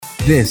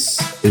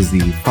This is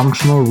the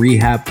Functional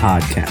Rehab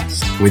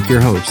Podcast with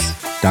your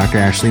host, Dr.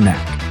 Ashley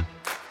Mack.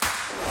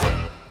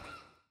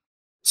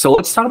 So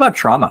let's talk about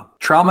trauma.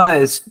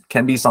 Trauma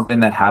can be something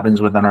that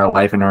happens within our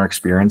life and our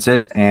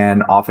experiences,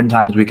 and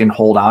oftentimes we can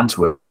hold on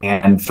to it.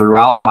 And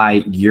throughout my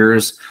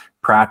years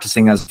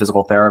practicing as a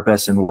physical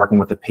therapist and working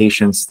with the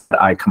patients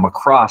that I come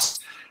across,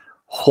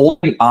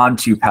 holding on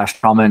to past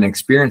trauma and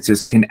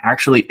experiences can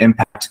actually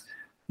impact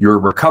your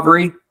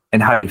recovery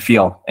and how you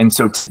feel. And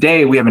so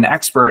today we have an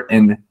expert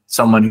in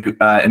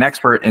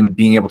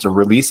being able to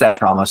release that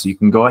trauma so you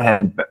can go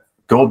ahead and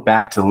go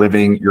back to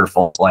living your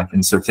full life.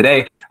 And so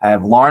today I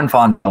have Lauren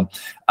Fondo,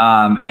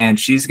 and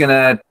she's going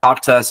to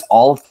talk to us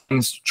all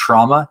things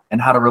trauma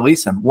and how to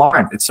release them.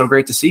 Lauren, it's so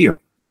great to see you.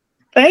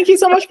 Thank you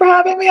so much for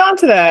having me on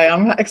today.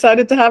 I'm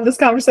excited to have this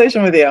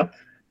conversation with you.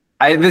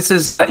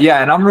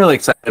 And I'm really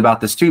excited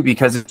about this too,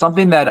 because it's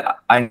something that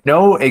I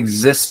know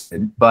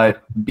existed,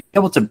 but being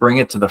able to bring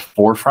it to the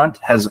forefront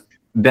has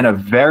been a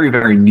very,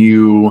 very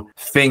new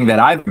thing that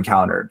I've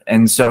encountered.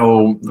 And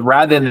so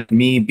rather than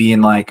me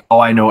being like, oh,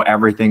 I know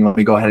everything, let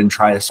me go ahead and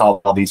try to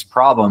solve all these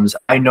problems,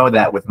 I know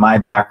that with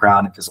my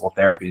background in physical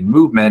therapy and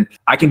movement,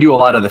 I can do a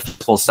lot of the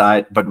physical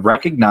side, but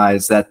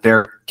recognize that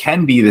there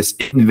can be this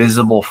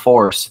invisible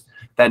force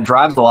that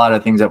drives a lot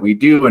of things that we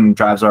do and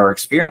drives our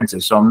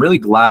experiences. So I'm really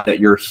glad that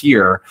you're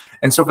here.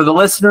 And so for the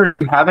listeners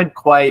who haven't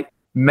quite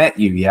met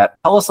you yet,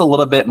 tell us a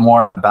little bit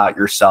more about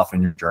yourself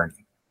and your journey.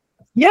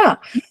 Yeah.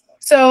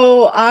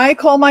 So I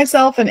call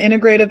myself an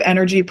integrative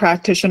energy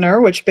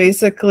practitioner, which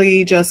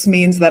basically just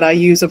means that I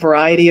use a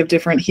variety of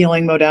different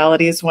healing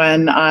modalities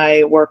when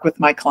I work with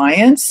my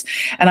clients.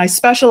 And I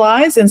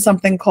specialize in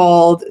something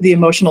called the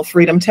emotional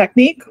freedom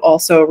technique,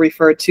 also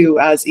referred to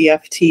as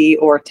EFT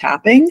or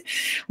tapping,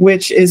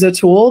 which is a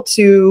tool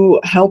to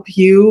help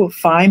you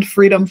find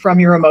freedom from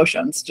your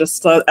emotions,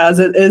 just as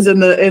it is in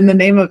the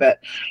name of it.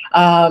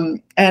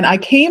 And I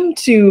came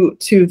to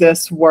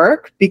this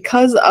work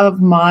because of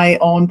my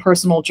own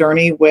personal journey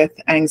with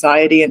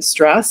anxiety and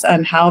stress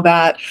and how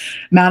that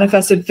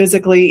manifested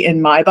physically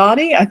in my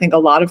body. I think a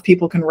lot of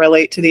people can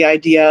relate to the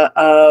idea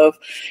of,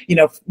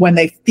 when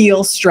they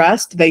feel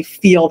stressed, they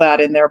feel that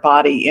in their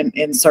body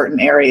in certain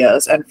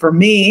areas. And for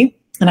me,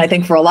 and I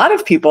think for a lot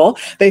of people,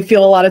 they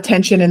feel a lot of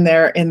tension in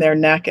their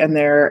neck and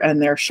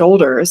their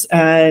shoulders.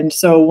 And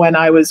so when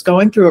I was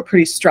going through a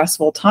pretty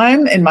stressful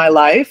time in my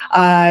life,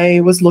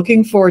 I was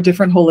looking for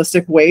different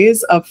holistic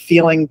ways of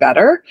feeling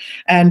better.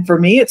 And for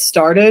me, it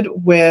started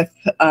with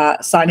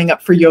signing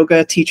up for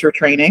yoga teacher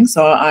training.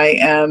 So I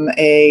am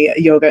a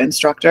yoga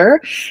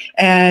instructor.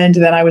 And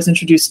then I was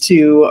introduced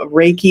to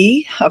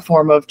Reiki, a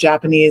form of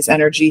Japanese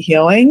energy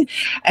healing.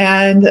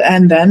 And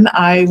then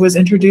I was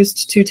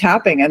introduced to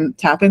tapping, and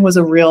tapping was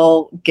a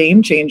real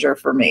game changer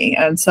for me.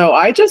 And so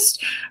I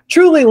just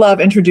truly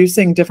love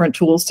introducing different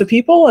tools to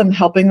people and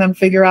helping them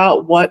figure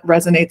out what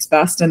resonates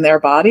best in their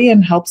body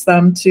and helps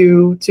them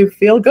to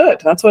feel good.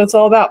 That's what it's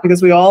all about,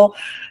 because we all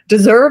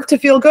deserve to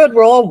feel good.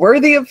 We're all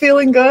worthy of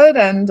feeling good.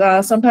 And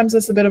sometimes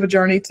it's a bit of a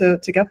journey to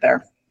get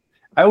there.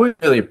 I would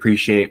really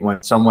appreciate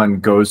when someone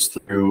goes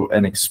through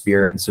an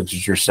experience such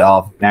as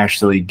yourself and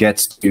actually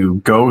gets to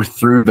go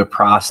through the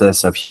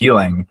process of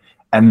healing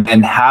and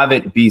then have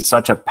it be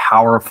such a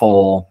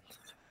powerful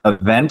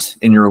event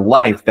in your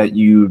life that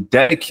you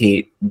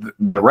dedicate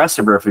the rest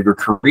of your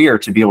career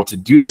to be able to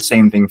do the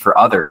same thing for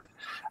others.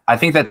 I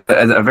think that's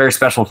a very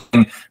special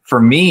thing for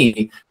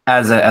me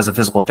as a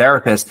physical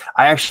therapist.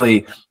 I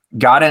actually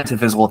got into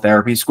physical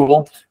therapy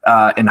school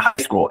in high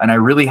school, and I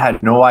really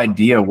had no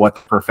idea what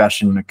the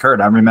profession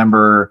occurred. I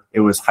remember it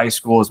was high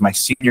school, it was my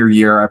senior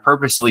year. I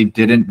purposely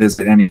didn't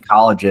visit any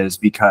colleges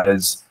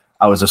because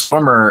I was a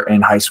swimmer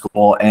in high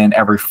school, and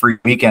every free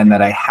weekend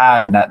that I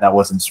had that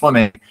wasn't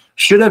swimming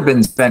should have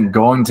been spent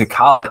going to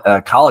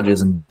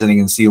colleges and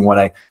visiting and seeing what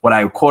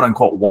I quote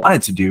unquote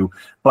wanted to do.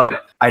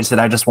 But I said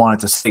I just wanted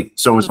to sleep.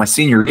 So it was my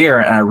senior year,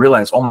 and I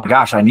realized, oh my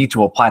gosh, I need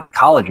to apply to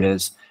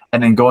colleges.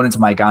 And then going into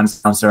my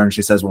guidance counselor, and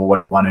she says, well, what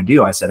do you want to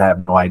do? I said, I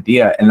have no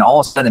idea. And all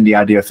of a sudden, the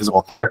idea of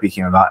physical therapy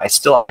came about. I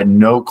still had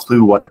no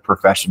clue what the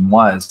profession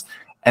was.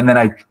 And then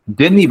I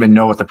didn't even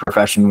know what the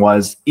profession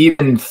was,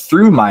 even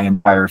through my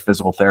entire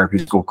physical therapy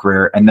school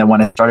career. And then when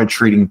I started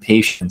treating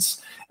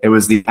patients, it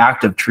was the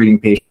act of treating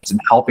patients and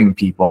helping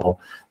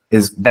people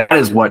that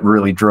is what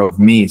really drove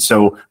me.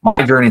 So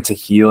my journey to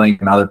healing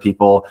and other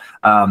people,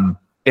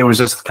 it was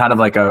just kind of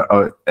like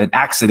an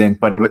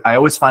accident, but I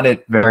always find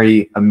it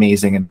very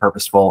amazing and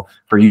purposeful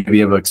for you to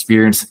be able to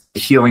experience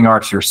healing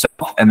arts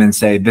yourself and then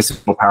say, this is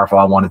so powerful,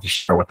 I wanted to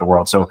share with the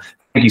world. So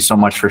thank you so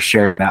much for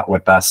sharing that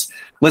with us.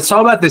 Let's talk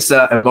about this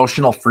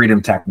emotional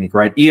freedom technique,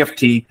 right?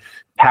 EFT,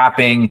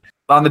 tapping,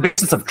 on the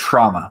basis of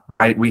trauma,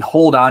 right? We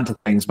hold on to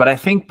things, but I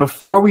think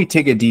before we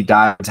take a deep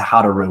dive into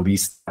how to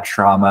release that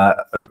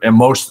trauma,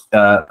 release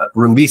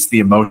the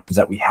emotions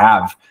that we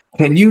have,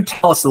 can you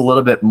tell us a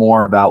little bit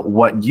more about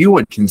what you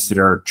would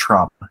consider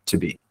trauma to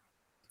be?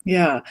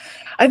 Yeah.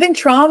 I think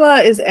trauma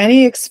is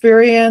any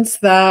experience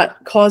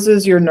that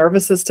causes your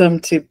nervous system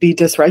to be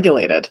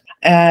dysregulated.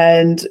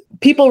 And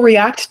people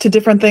react to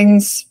different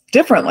things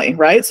differently,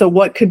 right? So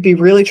what could be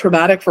really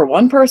traumatic for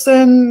one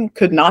person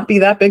could not be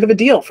that big of a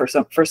deal for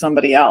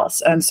somebody else.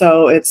 And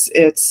so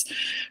it's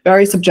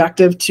very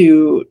subjective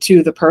to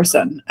the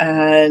person.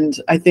 And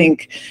I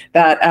think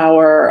that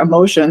our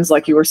emotions,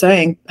 like you were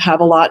saying, have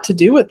a lot to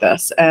do with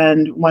this.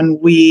 And when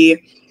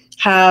we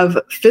have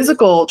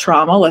physical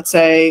trauma, let's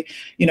say,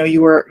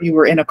 you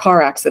were in a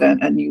car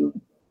accident and you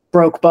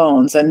broke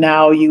bones and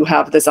now you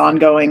have this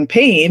ongoing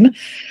pain,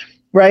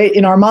 right?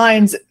 In our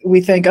minds, we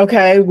think,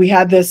 okay, we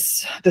had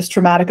this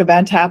traumatic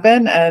event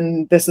happen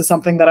and this is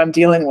something that I'm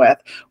dealing with.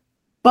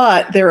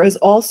 But there is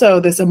also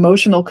this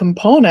emotional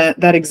component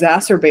that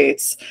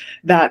exacerbates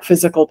that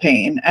physical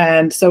pain.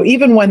 And so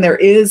even when there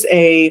is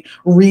a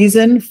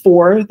reason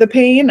for the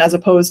pain, as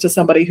opposed to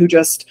somebody who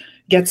just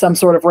gets some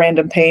sort of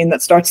random pain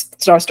that starts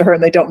to hurt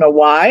and they don't know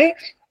why,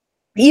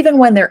 even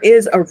when there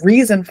is a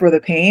reason for the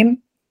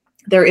pain,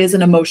 there is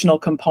an emotional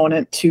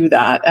component to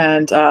that.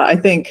 And I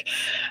think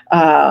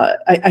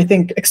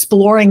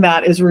exploring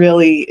that is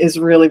really,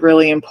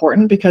 really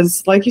important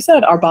because, like you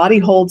said, our body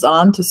holds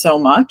on to so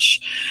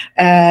much.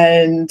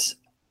 And,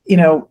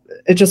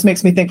 it just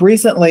makes me think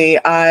recently,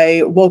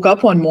 I woke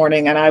up one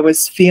morning and I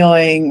was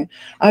dragging,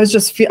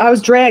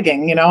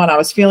 and I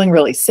was feeling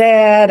really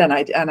sad and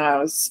I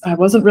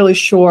wasn't really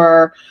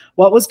sure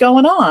what was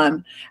going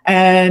on.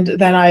 And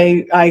then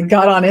I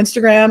got on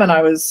Instagram and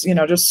I was,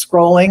 just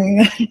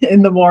scrolling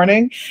in the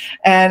morning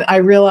and I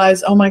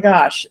realized, oh my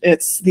gosh,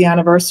 it's the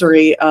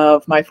anniversary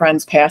of my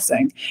friend's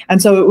passing.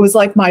 And so it was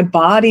like my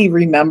body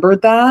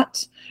remembered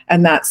that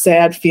and that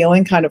sad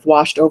feeling kind of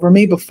washed over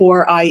me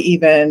before I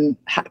even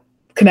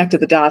connected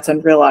the dots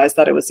and realized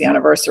that it was the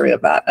anniversary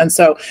of that. And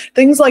so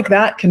things like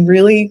that can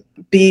really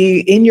be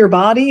in your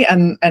body,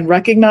 and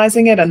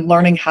recognizing it and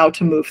learning how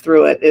to move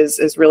through it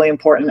is really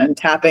important. And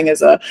tapping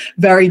is a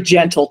very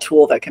gentle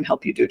tool that can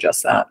help you do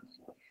just that.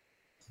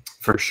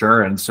 For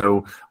sure. And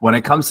so when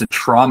it comes to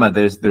trauma,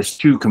 there's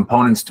two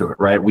components to it,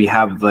 right? We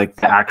have like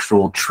the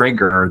actual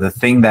trigger, the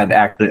thing that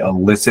actually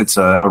elicits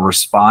a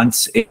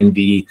response in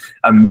the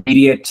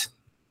immediate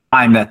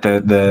time that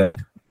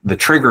the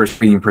trigger is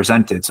being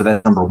presented. So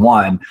that's number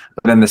one.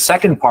 But then the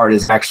second part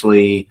is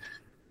actually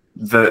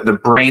the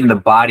brain, the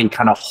body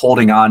kind of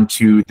holding on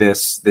to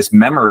this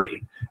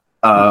memory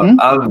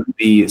of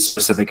the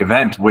specific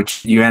event,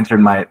 which you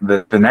answered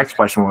the next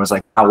question was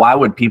like, why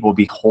would people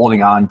be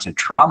holding on to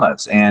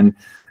traumas? And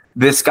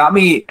this got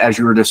me, as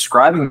you were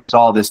describing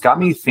all this, got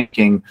me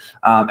thinking,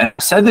 and I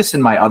said this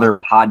in my other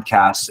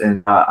podcasts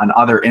and on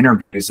other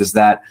interviews, is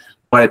that,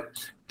 but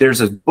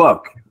there's a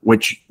book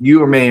which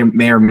you may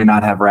or may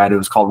not have read. It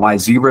was called Why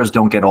Zebras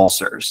Don't Get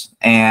Ulcers.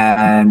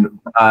 And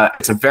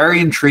it's a very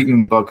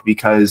intriguing book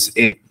because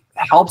it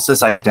helps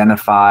us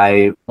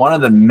identify one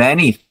of the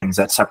many things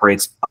that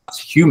separates us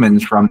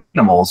humans from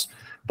animals.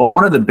 But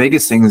one of the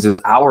biggest things is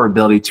our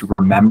ability to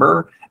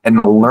remember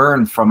and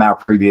learn from our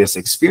previous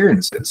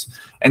experiences.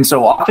 And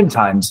so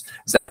oftentimes,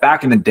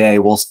 back in the day,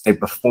 we'll say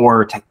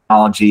before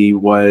technology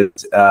was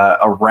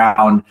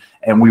around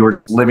and we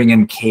were living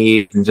in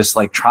caves and just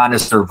like trying to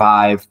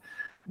survive,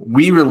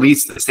 we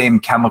released the same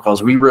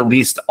chemicals. We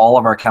released all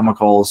of our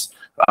chemicals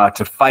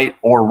to fight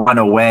or run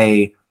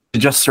away to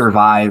just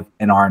survive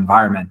in our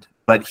environment.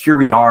 But here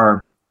we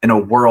are in a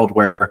world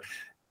where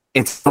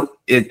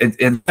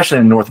especially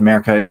in North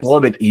America, it's a little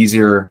bit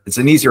easier. It's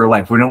an easier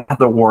life. We don't have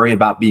to worry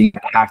about being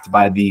attacked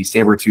by the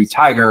saber-toothed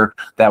tiger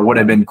that would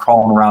have been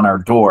crawling around our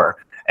door.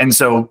 And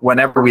so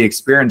whenever we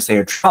experience, say,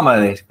 a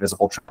trauma,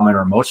 physical trauma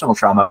or emotional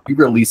trauma, we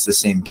release the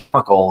same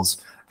chemicals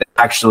that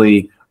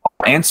actually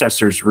our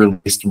ancestors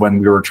released when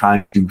we were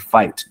trying to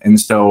fight. And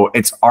so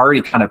it's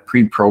already kind of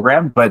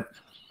pre-programmed. But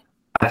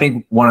I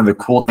think one of the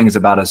cool things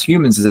about us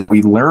humans is that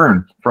we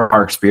learn from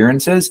our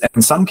experiences. And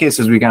in some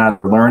cases, we kind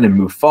of learn and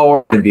move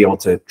forward and be able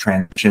to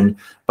transition.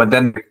 But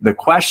then the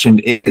question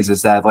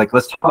is that, like,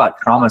 let's talk about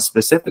trauma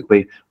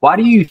specifically. Why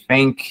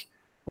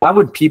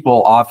would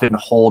people often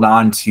hold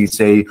on to,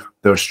 say,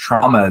 those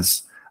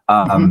traumas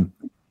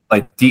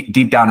like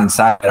deep down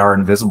inside that are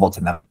invisible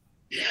to them?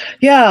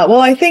 Yeah, well,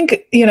 I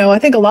think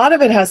a lot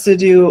of it has to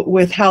do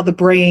with how the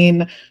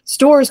brain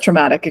stores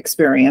traumatic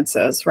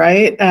experiences,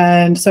 right?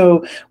 And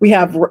so we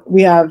have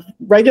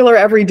regular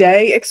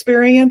everyday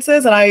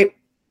experiences, and I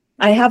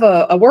have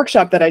a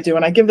workshop that I do,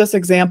 and I give this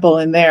example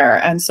in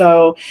there. And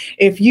so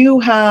if you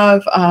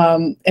have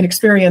an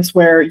experience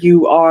where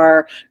you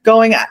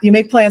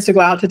make plans to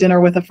go out to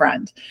dinner with a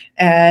friend,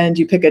 and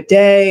you pick a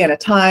day and a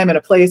time and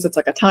a place, it's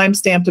like a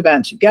time-stamped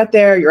event. You get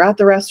there, you're at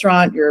the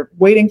restaurant, you're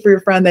waiting for your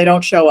friend, they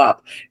don't show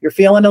up. You're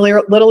feeling a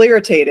little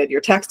irritated. You're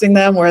texting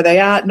them, where are they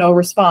at? No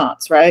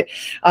response, right?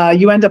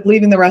 You end up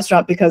leaving the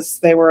restaurant because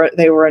they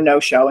were a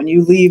no-show, and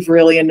you leave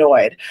really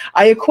annoyed.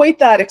 I equate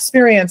that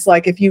experience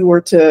like if you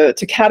were to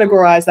categorize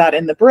categorize that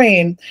in the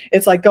brain,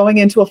 it's like going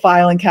into a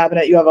filing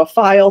cabinet. You have a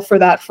file for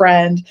that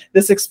friend.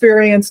 This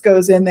experience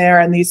goes in there,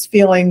 and these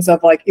feelings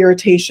of like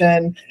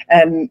irritation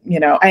and,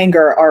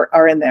 anger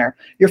are in there.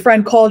 Your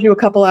friend calls you a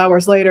couple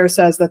hours later,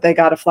 says that they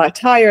got a flat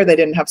tire, they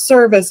didn't have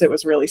service, it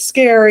was really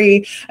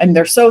scary, and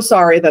they're so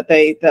sorry that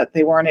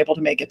they weren't able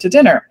to make it to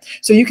dinner.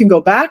 So you can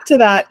go back to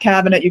that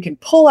cabinet, you can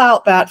pull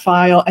out that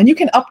file, and you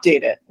can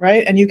update it,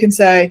 right? And you can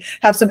say,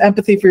 have some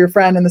empathy for your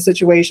friend in the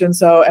situation,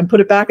 and put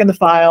it back in the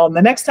file. And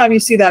the next time you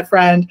see that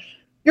friend,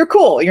 you're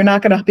cool. You're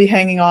not going to be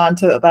hanging on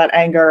to that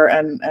anger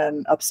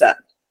and upset.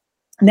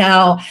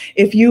 Now,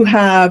 if you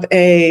have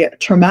a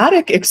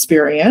traumatic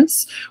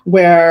experience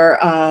where,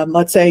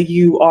 let's say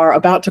you are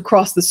about to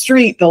cross the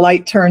street, the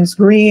light turns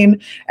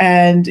green,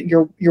 and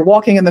you're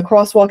walking in the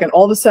crosswalk, and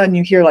all of a sudden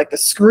you hear like the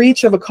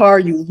screech of a car.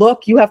 You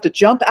look, you have to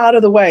jump out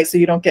of the way so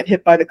you don't get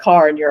hit by the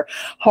car, and your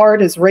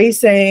heart is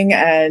racing,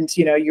 and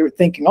you're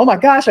thinking, oh my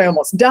gosh, I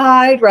almost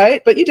died,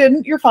 right? But you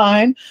didn't. You're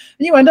fine,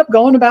 and you end up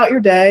going about your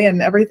day,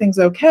 and everything's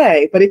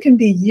okay. But it can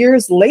be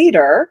years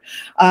later,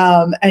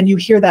 and you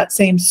hear that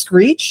same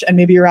screech, and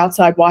maybe you're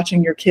outside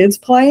watching your kids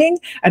playing,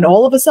 and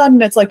all of a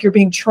sudden it's like you're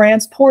being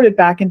transported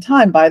back in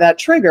time by that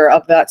trigger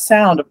of that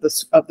sound of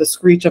the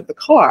screech of the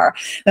car.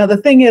 Now, the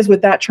thing is,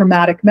 with that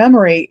traumatic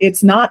memory,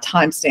 it's not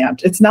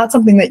time-stamped. It's not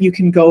something that you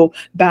can go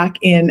back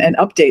in and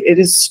update. It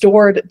is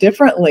stored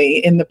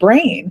differently in the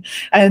brain.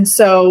 And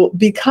so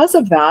because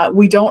of that,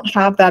 we don't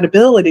have that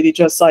ability to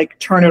just like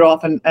turn it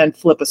off and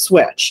flip a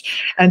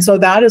switch. And so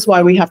that is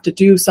why we have to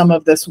do some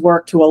of this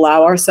work to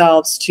allow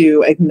ourselves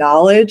to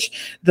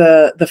acknowledge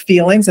the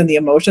feelings and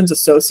the emotions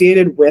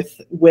associated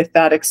with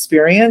that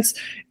experience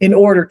in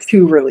order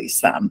to release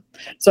them.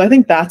 So I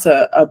think that's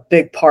a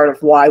big part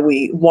of why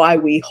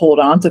we hold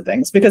on to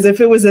things, because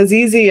if it was as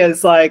easy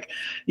as like,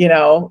 I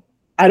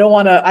don't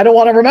want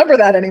to remember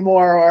that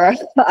anymore, or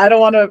I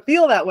don't want to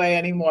feel that way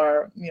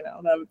anymore,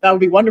 that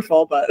would be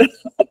wonderful, but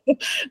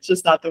it's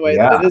just not the way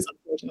that it is,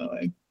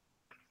 unfortunately.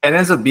 It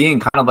ends up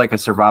being kind of like a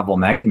survival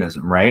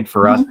mechanism, right?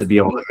 For us to be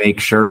able to make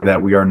sure that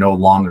we are no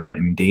longer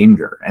in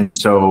danger. And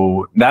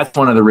so that's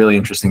one of the really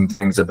interesting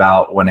things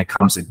about when it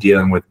comes to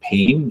dealing with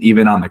pain,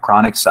 even on the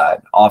chronic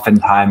side.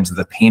 Oftentimes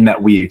the pain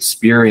that we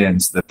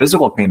experience, the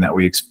physical pain that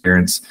we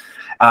experience,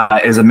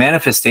 is a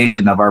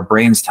manifestation of our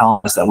brains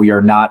telling us that we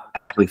are not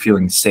actually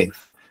feeling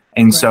safe.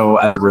 And so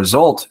as a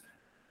result,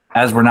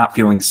 as we're not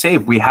feeling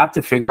safe, we have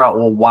to figure out,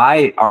 well,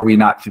 why are we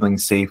not feeling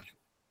safe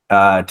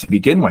to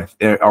begin with?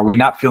 Are we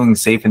not feeling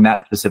safe in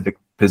that specific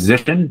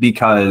position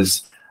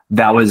because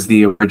that was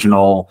the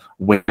original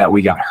way that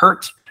we got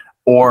hurt?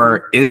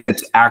 Or is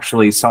it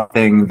actually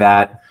something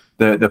that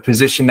the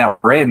position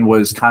that we're in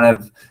was kind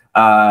of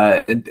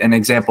an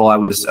example? I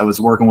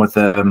was working with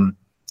a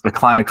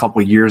client a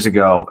couple of years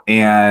ago,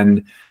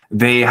 and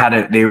they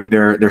had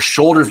their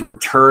shoulders were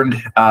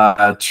turned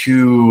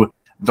to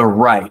the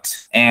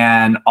right.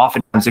 And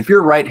oftentimes, if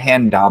you're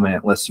right-hand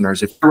dominant,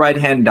 listeners, if you're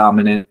right-hand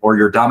dominant or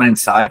your dominant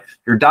side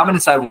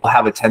will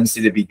have a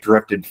tendency to be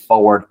drifted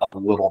forward a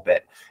little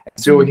bit.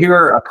 And so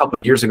here a couple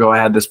of years ago, I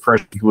had this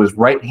person who was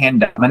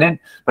right-hand dominant,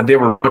 but they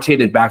were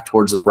rotated back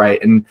towards the right.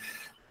 And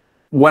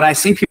when I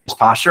see people's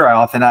posture, I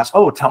often ask,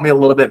 oh, tell me a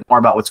little bit more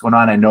about what's going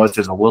on. I noticed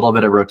there's a little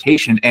bit of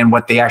rotation. And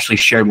what they actually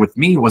shared with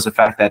me was the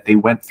fact that they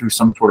went through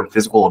some sort of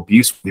physical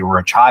abuse when they were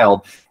a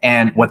child.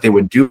 And what they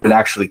would do would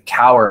actually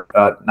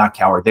not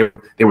cower.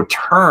 They would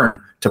turn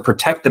to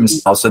protect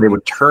themselves. So they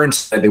would turn,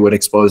 so they would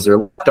expose their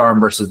left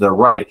arm versus their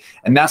right.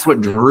 And that's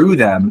what drew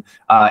them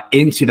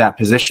into that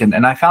position.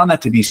 And I found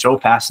that to be so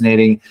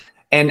fascinating.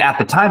 And at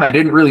the time, I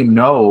didn't really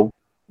know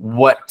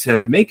what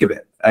to make of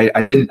it.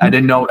 I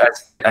didn't know.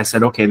 I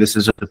said, okay, this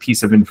is a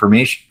piece of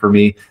information for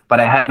me,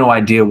 but I had no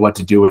idea what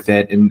to do with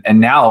it. And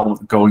now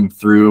going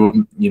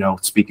through,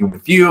 speaking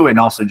with you and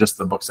also just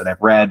the books that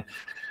I've read,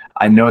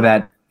 I know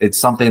that it's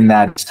something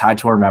that's tied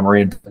to our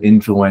memory and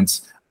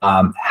influence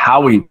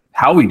how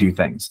we do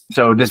things.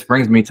 So this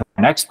brings me to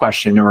my next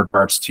question in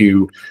regards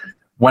to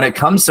when it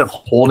comes to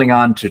holding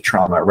on to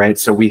trauma, right?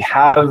 So we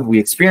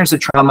experience a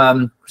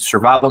trauma,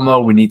 survival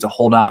mode, we need to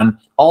hold on.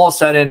 All of a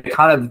sudden, it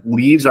kind of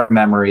leaves our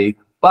memory,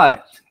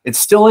 but it's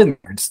still in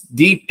there. It's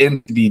deep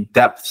in the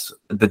depths,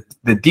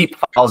 the deep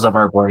files of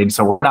our brain,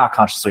 so we're not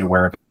consciously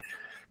aware of it.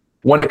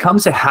 When it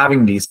comes to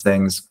having these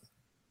things,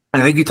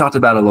 and I think you talked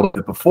about it a little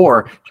bit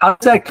before, how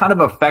does that kind of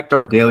affect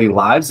our daily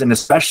lives, and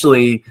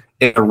especially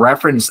in a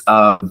reference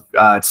of,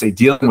 say,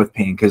 dealing with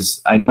pain?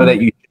 Because I know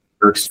that you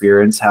your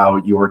experience, how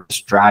you were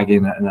just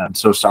dragging, and I'm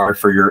so sorry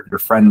for your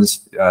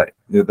friends,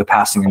 the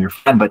passing of your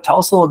friend, but tell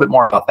us a little bit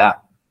more about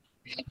that.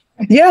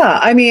 Yeah,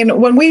 I mean,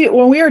 when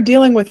we are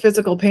dealing with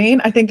physical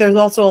pain, I think there's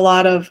also a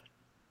lot of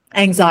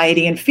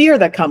anxiety and fear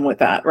that come with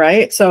that,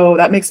 right? So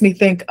that makes me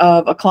think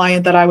of a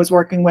client that I was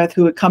working with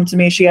who had come to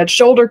me. She had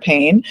shoulder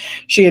pain.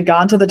 She had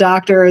gone to the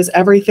doctors,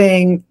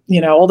 everything,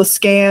 all the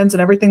scans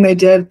and everything they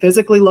did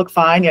physically looked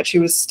fine, yet she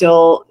was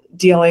still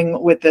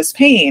dealing with this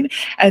pain.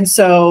 And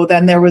so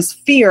then there was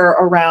fear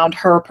around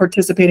her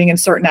participating in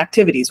certain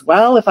activities.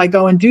 Well, if I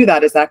go and do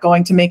that, is that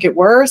going to make it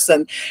worse?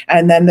 And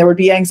then there would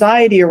be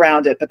anxiety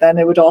around it, but then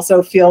it would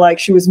also feel like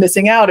she was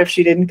missing out if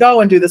she didn't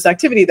go and do this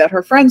activity that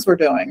her friends were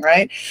doing,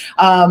 right?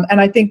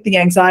 And I think the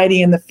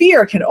anxiety and the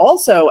fear can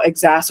also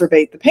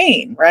exacerbate the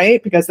pain,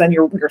 right? Because then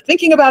you're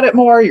thinking about it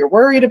more, you're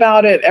worried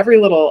about it, every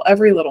little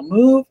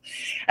move.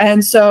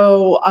 And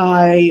so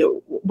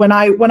when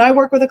I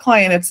work with a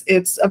client,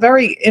 it's a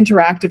very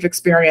interactive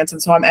experience.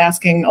 And so I'm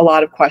asking a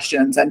lot of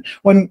questions. And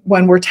when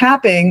we're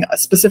tapping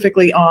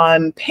specifically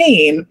on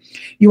pain,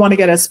 you want to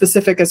get as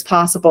specific as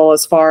possible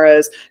as far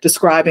as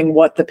describing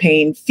what the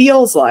pain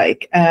feels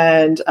like.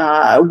 And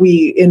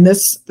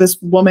this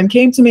woman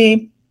came to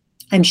me,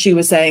 and she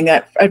was saying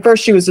that at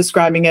first she was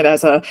describing it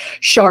as a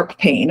sharp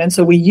pain. And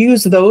so we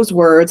use those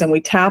words and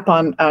we tap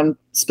on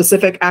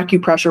specific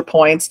acupressure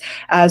points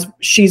as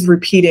she's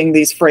repeating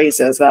these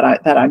phrases that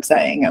I'm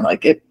saying, and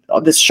like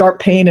this sharp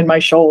pain in my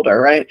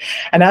shoulder, right?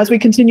 And as we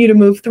continue to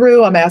move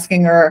through, I'm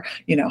asking her,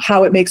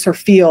 how it makes her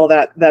feel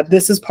that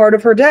this is part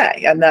of her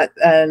day, and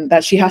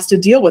that she has to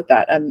deal with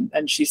that.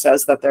 And she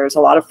says that there's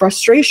a lot of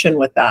frustration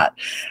with that.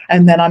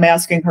 And then I'm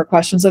asking her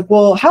questions like,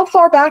 well, how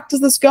far back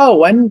does this go?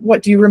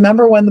 What do you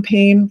remember when the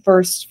pain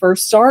first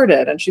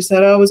started? And she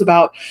said, it was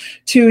about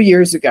 2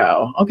 years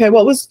ago. Okay,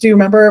 do you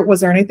remember, was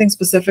there anything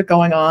specific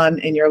going on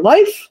in your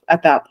life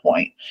at that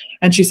point?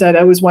 And she said,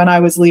 it was when I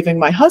was leaving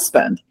my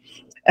husband.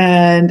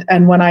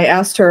 And when I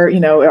asked her,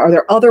 are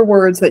there other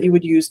words that you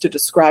would use to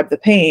describe the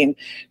pain?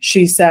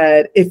 She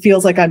said, it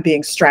feels like I'm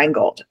being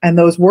strangled. And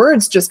those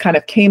words just kind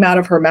of came out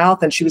of her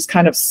mouth, and she was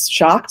kind of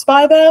shocked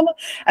by them,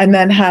 and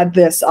then had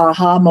this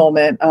aha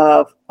moment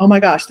of, oh my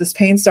gosh, this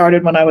pain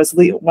started when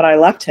I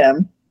left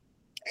him.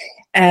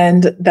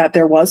 And that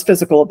there was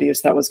physical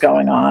abuse that was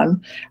going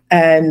on,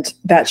 and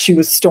that she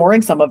was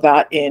storing some of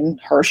that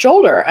in her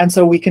shoulder. And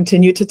so we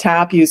continued to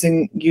tap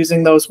using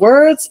those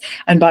words.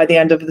 And by the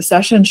end of the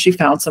session, she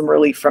found some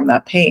relief from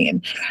that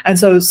pain. And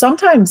so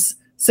sometimes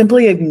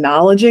simply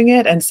acknowledging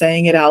it and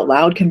saying it out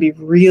loud can be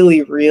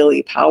really,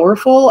 really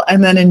powerful.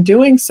 And then in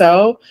doing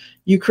so,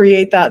 you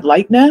create that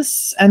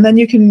lightness, and then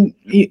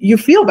you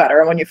feel better.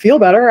 And when you feel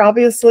better,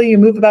 obviously you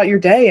move about your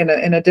day in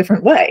a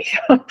different way.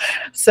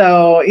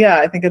 So yeah,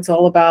 I think it's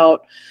all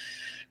about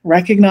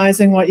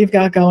recognizing what you've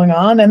got going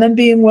on and then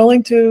being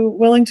willing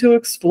to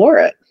explore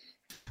it.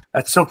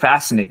 That's so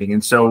fascinating.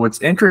 And so what's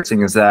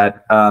interesting is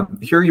that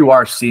here you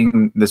are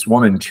seeing this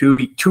woman 2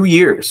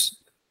 years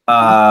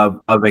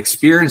of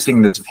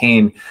experiencing this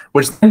pain,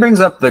 which then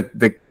brings up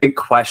the big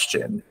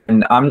question.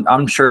 And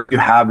I'm sure you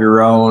have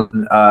your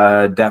own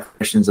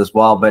definitions as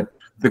well. But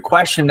the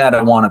question that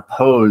I want to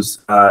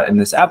pose in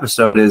this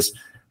episode is,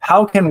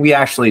 how can we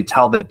actually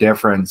tell the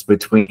difference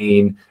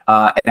between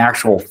an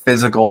actual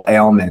physical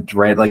ailment,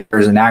 right? Like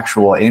there's an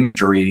actual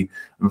injury,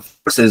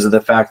 versus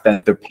the fact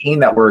that the pain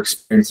that we're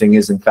experiencing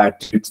is in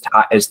fact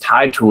is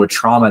tied to a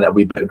trauma that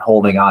we've been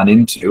holding on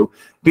into.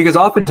 Because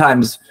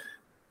oftentimes,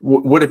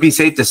 would it be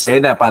safe to say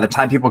that by the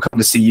time people come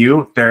to see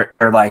you, they're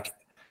like,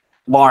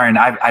 Lauren,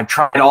 I've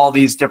tried all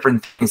these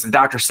different things. The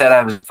doctor said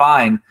I was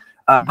fine.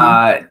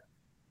 I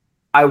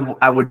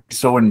would be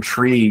so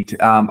intrigued.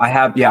 I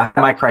have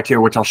my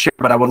criteria, which I'll share,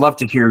 but I would love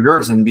to hear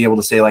yours and be able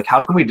to say, like,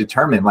 how can we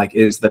determine, like,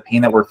 is the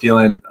pain that we're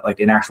feeling like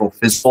an actual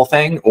physical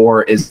thing,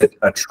 or is it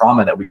a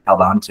trauma that we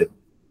held on to?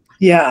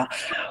 Yeah.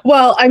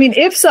 Well, I mean,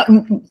 if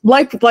something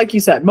like you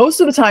said,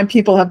 most of the time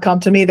people have come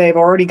to me, they've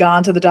already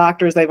gone to the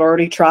doctors, they've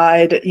already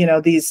tried,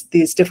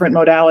 these different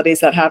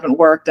modalities that haven't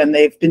worked, and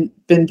they've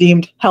been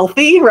deemed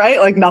healthy, right?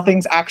 Like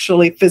nothing's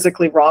actually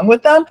physically wrong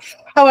with them.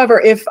 However,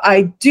 if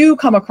I do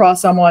come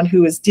across someone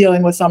who is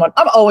dealing with someone,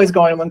 I'm always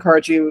going to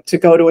encourage you to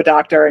go to a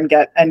doctor and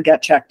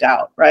get checked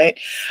out, right?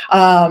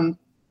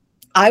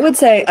 I would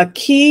say a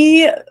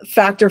key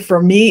factor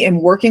for me in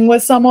working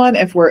with someone,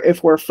 if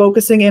we're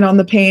focusing in on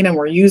the pain and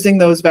we're using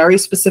those very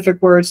specific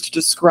words to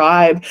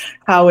describe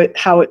how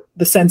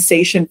the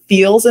sensation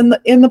feels in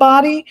the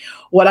body,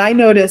 what I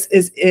notice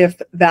is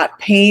if that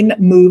pain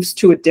moves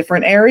to a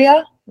different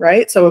area,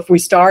 right? So if we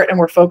start and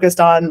we're focused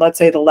on, let's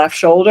say, the left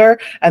shoulder,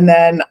 and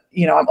then,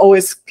 I'm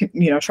always,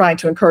 trying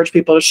to encourage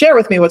people to share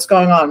with me what's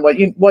going on,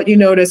 what you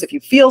notice, if you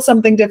feel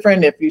something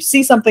different, if you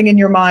see something in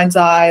your mind's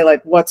eye,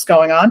 like what's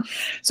going on.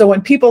 So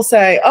when people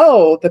say,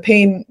 oh, the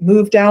pain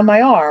moved down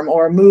my arm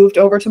or moved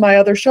over to my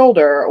other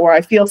shoulder, or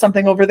I feel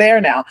something over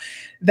there now,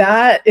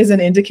 that is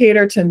an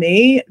indicator to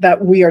me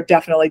that we are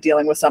definitely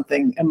dealing with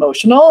something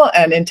emotional.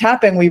 And in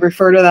tapping, we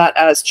refer to that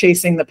as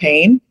chasing the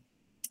pain.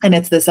 And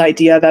it's this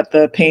idea that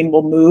the pain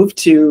will move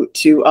to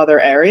other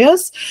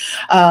areas.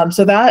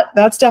 So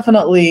that's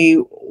definitely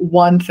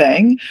one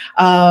thing.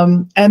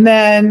 And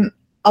then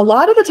a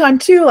lot of the time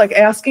too, like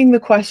asking the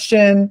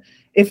question,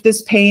 if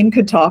this pain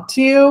could talk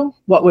to you,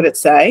 what would it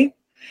say?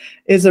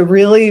 is a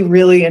really,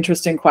 really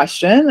interesting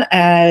question.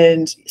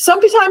 And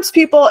sometimes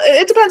people,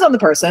 it depends on the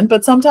person,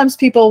 but sometimes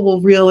people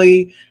will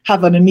really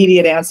have an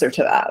immediate answer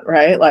to that,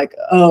 right? Like,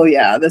 oh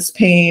yeah, this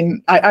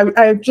pain.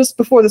 I just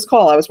before this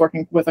call, I was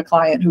working with a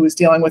client who was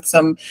dealing with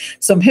some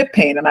hip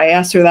pain. And I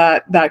asked her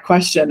that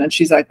question, and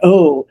she's like,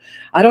 oh,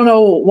 I don't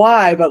know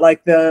why, but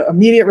like the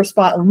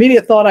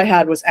immediate thought I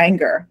had was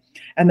anger.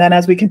 And then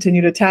as we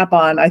continue to tap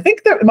on, I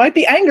think there might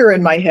be anger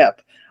in my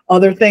hip.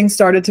 Other things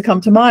started to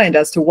come to mind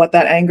as to what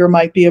that anger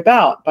might be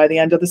about. By the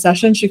end of the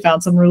session, she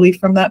found some relief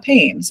from that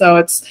pain. So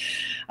it's,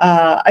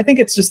 I think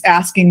it's just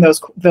asking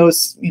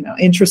those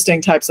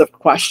interesting types of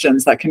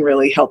questions that can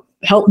really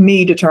help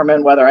me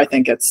determine whether I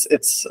think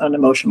it's an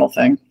emotional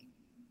thing.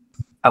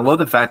 I love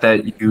the fact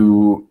that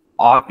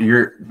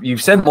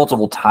you've said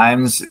multiple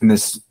times in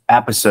this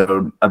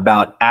episode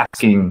about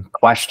asking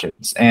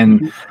questions,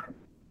 and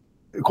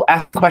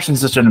asking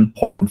questions is such an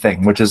important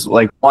thing, which is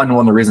like one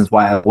of the reasons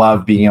why I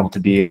love being able to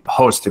be a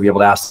host, to be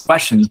able to ask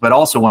questions, but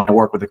also when I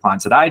work with the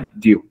clients that I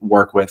do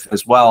work with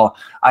as well.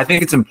 I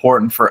think it's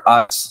important for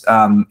us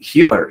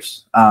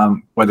healers,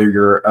 whether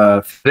you're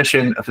a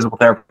physician, a physical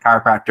therapist,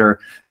 chiropractor,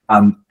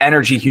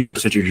 energy healer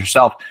such as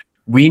yourself,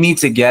 we need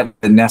to get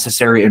the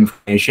necessary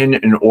information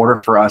in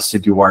order for us to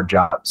do our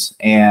jobs.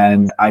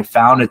 And I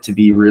found it to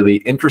be really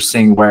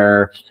interesting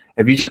where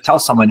if you just tell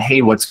someone,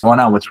 hey, what's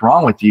going on? What's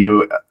wrong with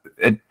you?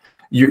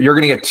 You're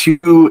going to get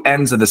two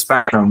ends of the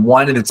spectrum.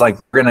 One, and it's like,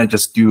 we're going to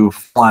just do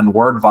full-on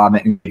word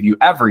vomit and give you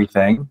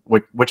everything,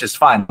 which is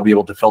fine. We'll be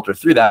able to filter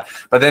through that.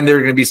 But then there are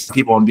going to be some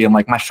people and being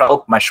like, my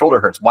shoulder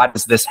hurts. Why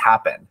does this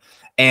happen?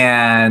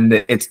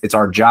 And it's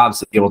our jobs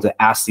to be able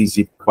to ask these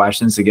deep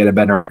questions to get a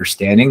better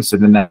understanding. So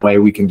then that way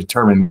we can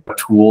determine what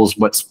tools,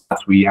 what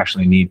spots we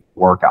actually need to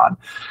work on.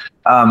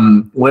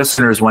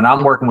 Listeners, when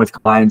I'm working with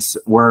clients,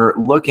 we're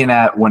looking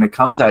at, when it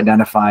comes to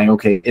identifying,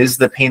 okay, is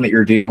the pain that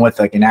you're dealing with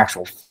like an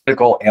actual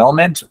physical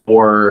ailment,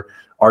 or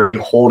are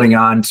you holding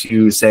on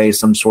to, say,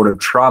 some sort of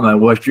trauma?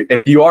 Well,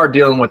 if you are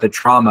dealing with a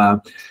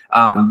trauma,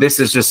 this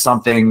is just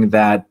something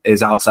that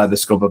is outside the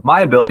scope of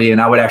my ability,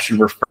 and I would actually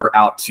refer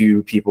out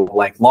to people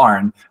like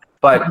Lauren.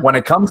 But when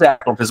it comes to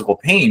actual physical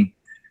pain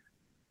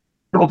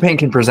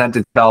can present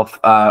itself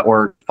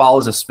or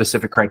follows a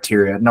specific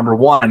criteria. Number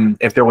one,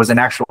 if there was an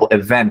actual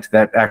event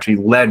that actually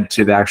led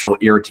to the actual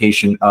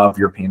irritation of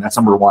your pain. That's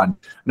number one.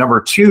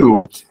 Number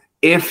two,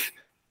 if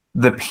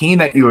the pain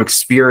that you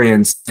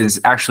experience is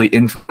actually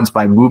influenced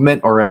by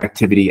movement or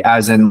activity,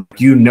 as in,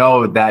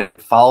 that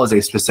follows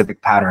a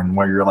specific pattern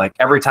where you're like,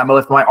 every time I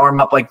lift my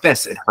arm up like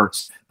this, it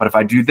hurts. But if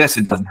I do this,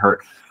 it doesn't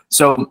hurt.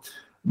 So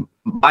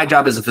my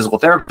job as a physical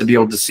therapist to be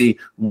able to see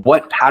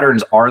what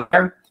patterns are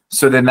there.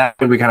 So then that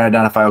way we can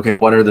identify, okay,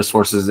 what are the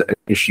sources and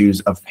issues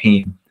of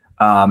pain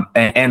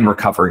and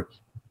recovery.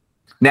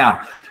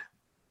 Now,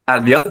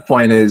 the other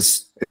point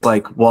is, it's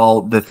like,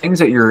 well, the things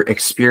that you're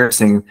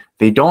experiencing,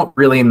 they don't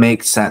really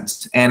make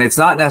sense. And it's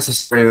not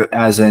necessarily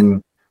as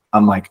in,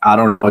 I'm like, I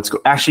don't know what's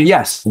actually,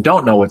 yes,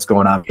 don't know what's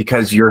going on,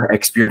 because you're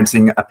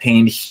experiencing a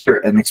pain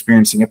here and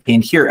experiencing a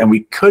pain here, and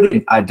we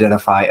couldn't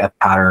identify a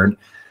pattern.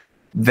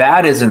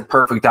 That is a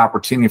perfect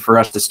opportunity for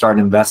us to start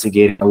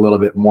investigating a little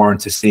bit more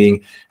into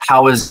seeing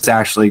how is this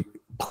actually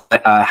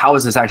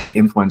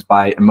influenced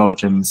by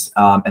emotions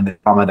and the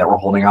trauma that we're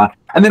holding on.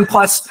 And then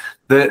plus,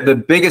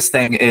 the biggest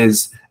thing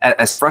is,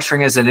 as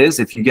frustrating as it is,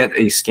 if you get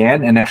a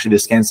scan and actually the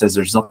scan says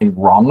there's nothing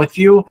wrong with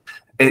you,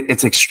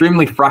 it's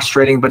extremely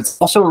frustrating, but it's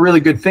also a really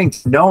good thing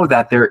to know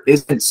that there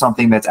isn't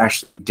something that's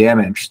actually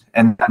damaged.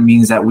 And that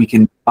means that we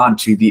can move on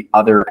to the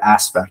other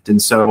aspect.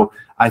 And so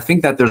I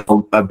think that there's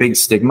a big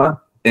stigma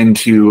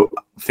into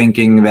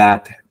thinking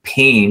that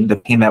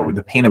the pain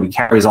that we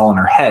carry is all in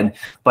our head,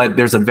 but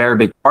there's a very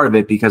big part of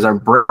it because our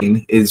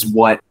brain is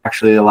what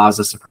actually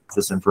allows us to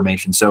process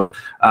information. So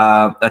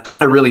that's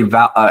a really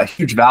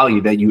huge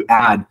value that you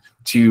add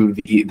to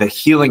the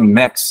healing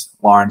mix,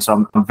 Lauren.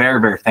 So I'm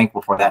very, very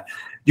thankful for that.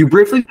 You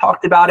briefly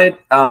talked about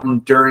it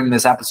during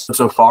this episode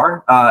so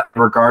far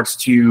in regards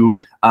to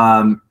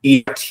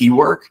EFT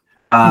work.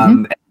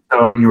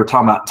 So you were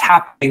talking about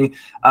tapping.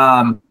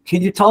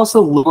 Can you tell us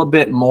a little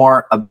bit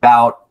more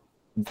about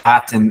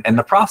that and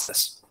the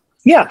process?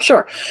 Yeah,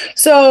 sure.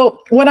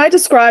 So when I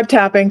describe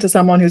tapping to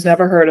someone who's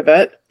never heard of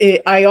it,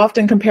 I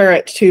often compare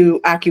it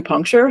to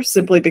acupuncture,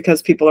 simply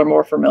because people are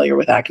more familiar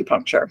with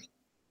acupuncture.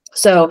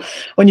 So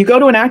when you go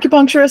to an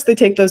acupuncturist, they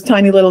take those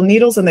tiny little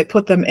needles and they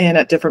put them in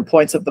at different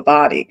points of the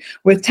body.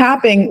 With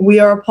tapping, we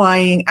are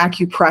applying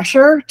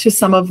acupressure to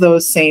some of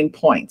those same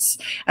points.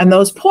 And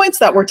those points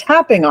that we're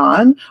tapping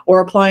on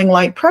or applying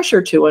light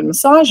pressure to and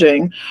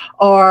massaging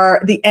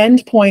are the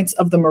end points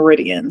of the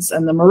meridians.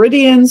 And the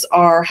meridians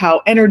are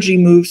how energy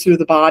moves through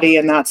the body.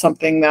 And that's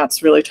something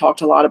that's really talked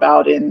a lot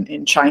about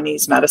in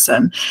Chinese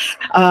medicine.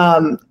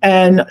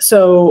 And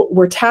so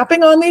we're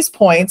tapping on these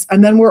points,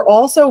 and then we're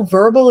also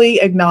verbally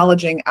acknowledging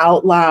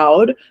out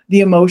loud the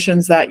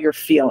emotions that you're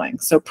feeling.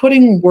 So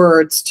putting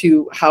words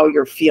to how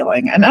you're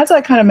feeling. And as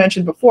I kind of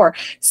mentioned before,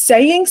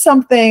 saying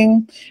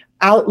something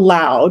out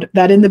loud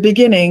that in the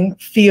beginning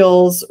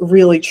feels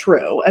really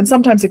true. And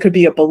sometimes it could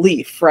be a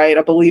belief, right?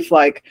 A belief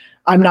like,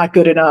 I'm not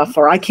good enough,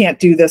 or I can't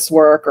do this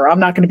work, or I'm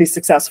not going to be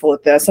successful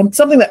at this.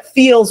 Something that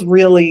feels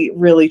really,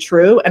 really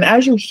true. And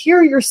as you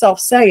hear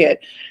yourself say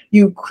it,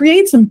 you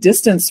create some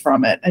distance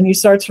from it and you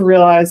start to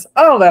realize,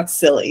 oh, that's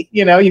silly.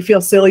 You feel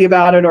silly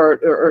about it,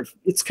 or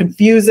it's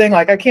confusing.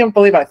 Like, I can't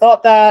believe I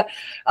thought that.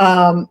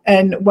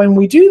 And when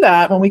we do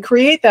that, when we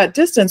create that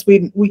distance,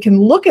 we can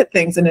look at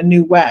things in a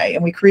new way,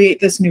 and we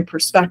create this new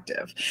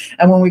perspective.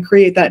 And when we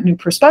create that new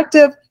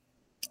perspective,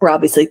 we're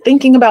obviously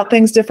thinking about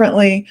things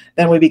differently.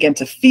 Then we begin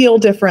to feel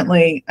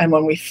differently. And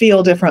when we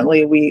feel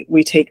differently,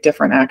 we take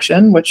different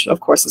action, which of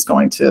course is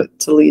going to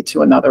lead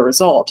to another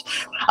result.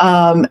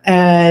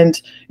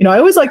 And I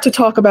always like to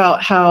talk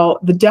about how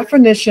the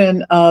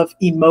definition of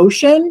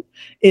emotion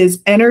is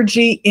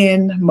energy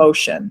in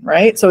motion,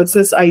 right? So it's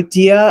this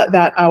idea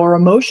that our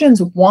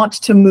emotions want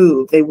to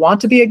move. They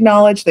want to be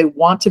acknowledged. They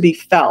want to be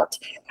felt.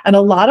 And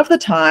a lot of the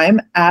time,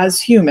 as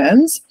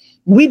humans,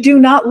 we do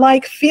not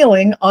like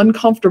feeling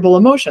uncomfortable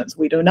emotions.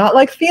 We do not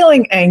like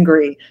feeling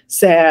angry,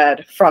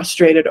 sad,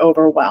 frustrated,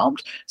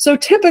 overwhelmed. So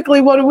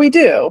typically, what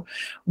do?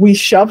 We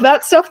shove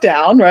that stuff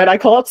down, right? I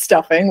call it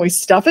stuffing. We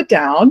stuff it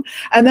down,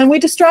 and then we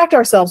distract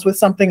ourselves with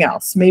something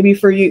else. Maybe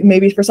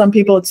for some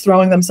people, it's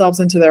throwing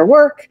themselves into their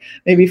work.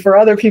 Maybe for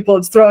other people,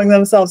 it's throwing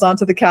themselves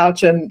onto the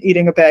couch and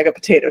eating a bag of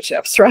potato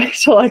chips, right?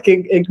 To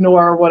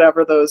ignore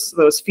whatever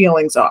those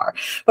feelings are.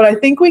 But I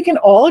think we can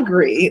all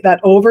agree that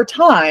over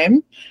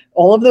time,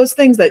 all of those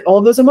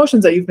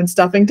emotions that you've been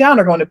stuffing down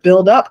are going to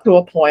build up to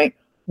a point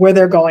where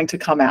they're going to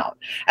come out.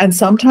 And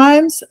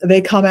sometimes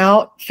they come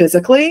out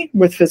physically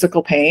with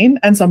physical pain,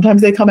 and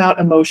sometimes they come out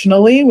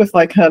emotionally with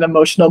like an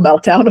emotional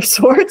meltdown of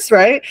sorts,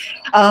 right?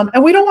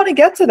 And we don't want to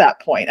get to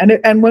that point.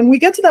 And when we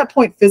get to that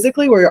point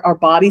physically where our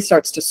body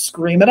starts to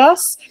scream at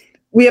us,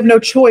 we have no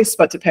choice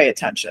but to pay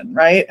attention,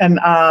 right? And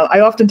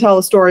I often tell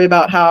a story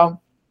about how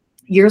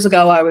years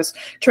ago, I was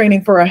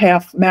training for a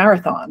half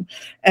marathon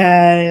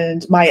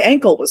and my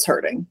ankle was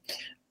hurting.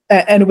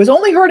 And it was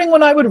only hurting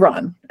when I would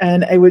run.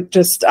 And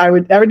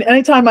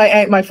anytime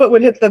my foot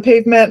would hit the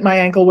pavement, my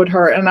ankle would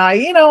hurt. And I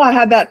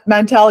had that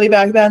mentality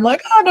back then,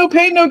 like, oh, no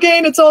pain, no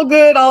gain. It's all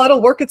good.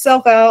 It'll work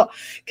itself out.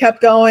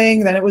 Kept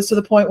going. Then it was to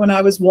the point when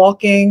I was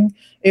walking,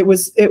 it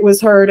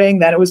was hurting.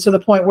 Then it was to the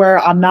point where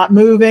I'm not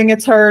moving,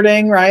 it's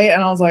hurting, right?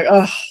 And I was like,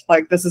 oh,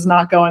 like this is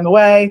not going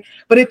away.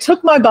 But it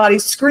took my body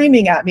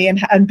screaming at me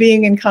and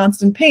being in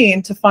constant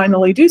pain to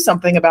finally do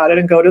something about it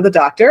and go to the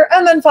doctor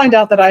and then find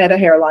out that I had a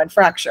hairline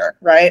fracture,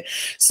 right?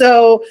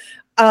 So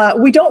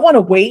we don't want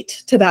to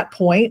wait to that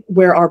point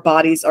where our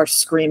bodies are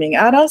screaming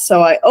at us.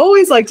 So I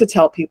always like to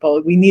tell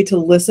people we need to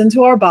listen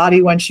to our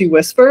body when she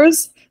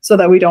whispers, so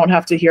that we don't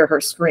have to hear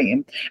her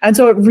scream. And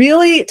so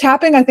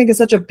tapping, I think, is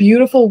such a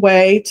beautiful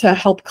way to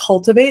help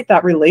cultivate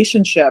that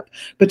relationship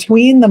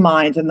between the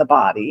mind and the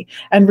body,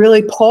 and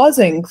really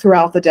pausing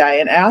throughout the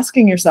day and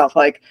asking yourself,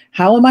 like,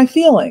 how am I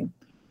feeling?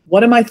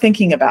 What am I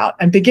thinking about?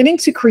 And beginning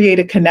to create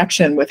a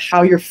connection with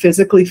how you're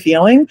physically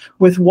feeling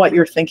with what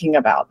you're thinking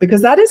about,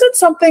 because that isn't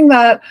something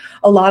that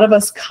a lot of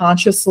us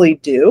consciously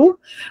do.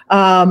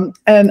 And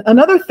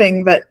another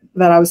thing that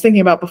I was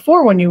thinking about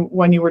before when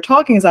you were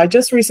talking is I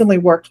just recently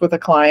worked with a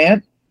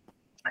client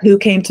who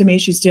came to me.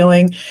 She was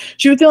dealing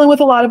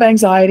with a lot of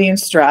anxiety and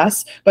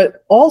stress,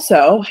 but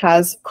also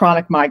has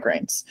chronic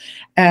migraines.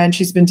 And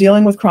she's been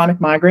dealing with chronic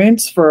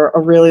migraines for a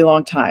really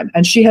long time.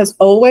 And she has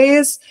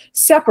always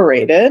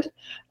separated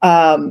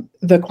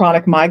the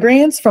chronic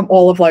migraines from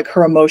all of like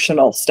her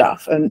emotional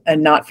stuff and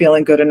not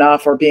feeling good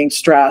enough or being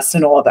stressed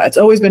and all of that. It's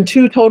always been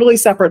two totally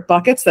separate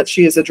buckets that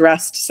she has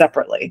addressed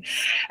separately.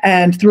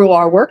 And through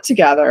our work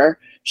together,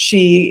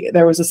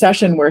 there was a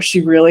session where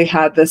she really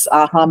had this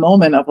aha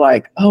moment of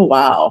like, oh,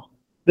 wow,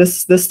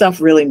 this stuff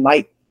really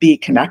might be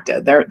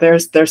connected.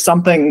 There's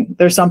something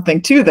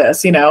to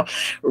this,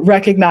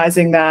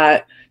 recognizing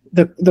that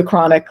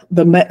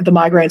the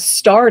migraines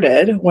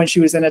started when she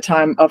was in a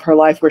time of her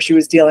life where she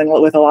was dealing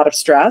with a lot of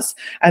stress,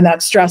 and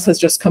that stress has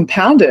just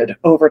compounded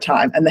over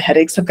time, and the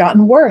headaches have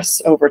gotten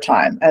worse over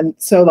time. And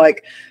so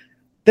like,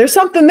 there's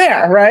something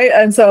there, right?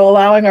 And so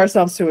allowing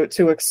ourselves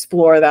to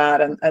explore that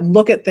and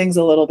look at things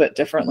a little bit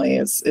differently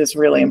is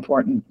really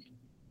important.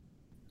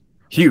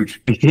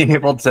 Huge. Being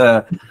able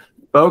to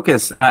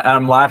focus.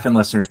 I'm laughing,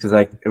 listeners, because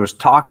I was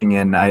talking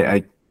and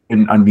I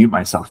couldn't unmute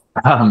myself.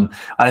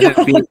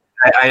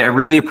 I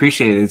really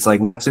appreciate it. It's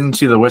like, listen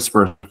to the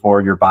whisper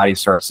before your body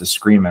starts to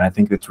scream. And I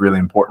think that's really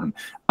important.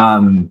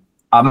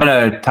 I'm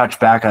going to touch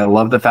back. I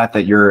love the fact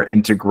that you're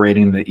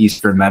integrating the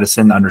Eastern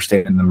medicine,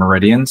 understanding the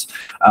meridians.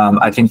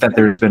 I think that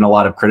there's been a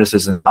lot of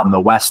criticism on the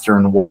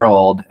Western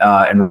world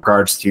in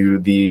regards to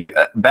the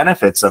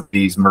benefits of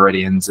these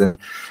meridians. And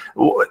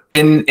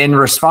in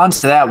response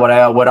to that, what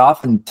I would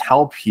often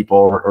tell people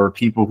or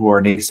people who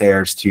are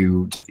naysayers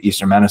to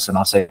Eastern medicine,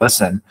 I'll say,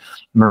 listen,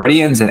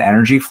 meridians and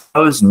energy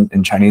flows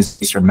in Chinese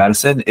Eastern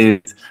medicine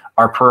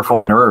our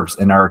peripheral nerves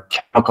and our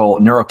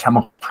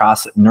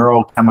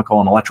neurochemical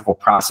and electrical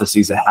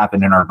processes that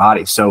happen in our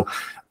body. So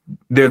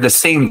they're the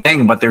same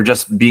thing, but they're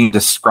just being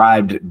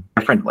described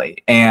differently.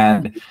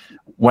 And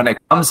when it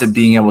comes to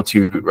being able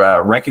to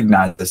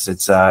recognize this,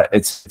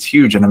 it's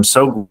huge. And I'm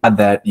so glad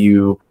that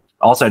you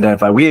also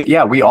identify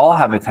we all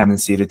have a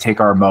tendency to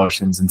take our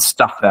emotions and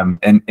stuff them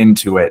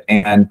into it.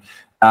 And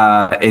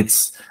I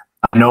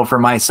know for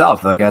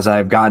myself, like as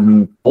I've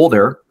gotten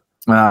older,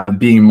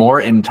 being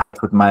more in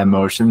touch with my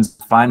emotions,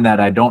 find that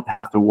I don't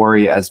have to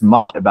worry as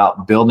much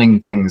about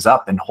building things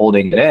up and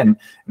holding it in.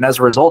 And as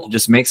a result, it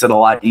just makes it a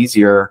lot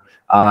easier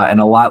and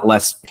a lot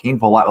less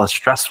painful, a lot less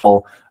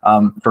stressful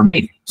for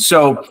me.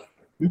 So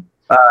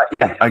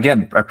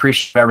again, I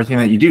appreciate everything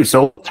that you do.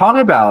 So talk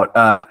about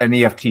an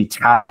EFT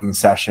tapping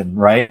session,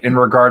 right? In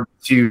regard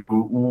to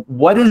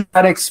what is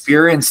that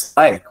experience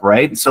like,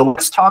 right? So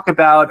let's talk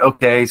about,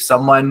 okay,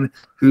 someone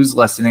who's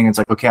listening, it's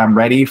like, okay, I'm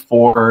ready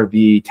for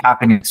the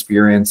tapping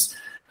experience.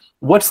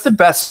 What's the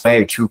best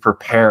way to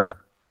prepare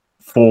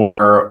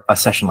for a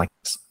session like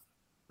this?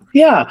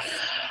 Yeah,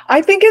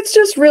 I think it's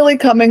just really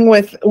coming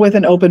with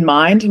an open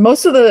mind.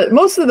 Most of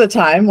the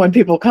time when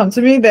people come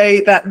to me,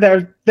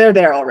 they're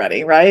there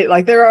already, right?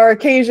 Like there are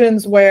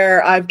occasions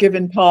where I've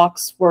given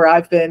talks where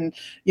I've been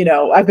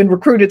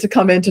recruited to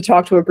come in to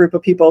talk to a group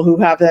of people who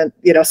haven't,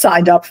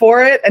 signed up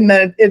for it. And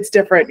then it's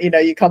different.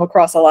 You come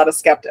across a lot of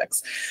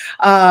skeptics.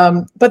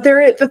 But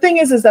the thing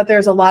is that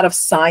there's a lot of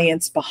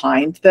science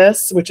behind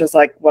this, which is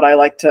like what I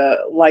like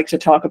to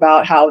talk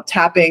about, how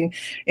tapping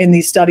in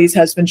these studies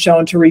has been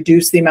shown to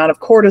reduce the amount of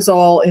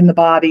cortisol in the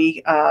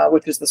body,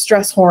 which is the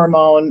stress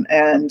hormone.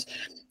 And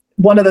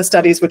one of the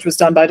studies, which was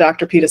done by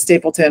Dr. Peter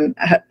Stapleton,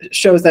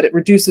 shows that it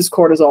reduces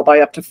cortisol by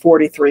up to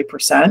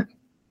 43%,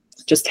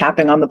 just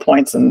tapping on the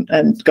points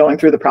and going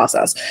through the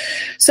process.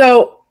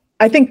 So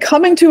I think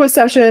coming to a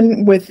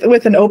session with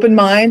an open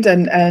mind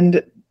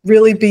and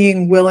really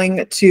being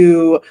willing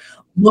to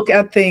look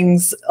at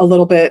things a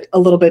little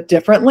bit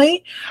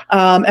differently.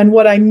 And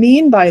what I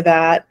mean by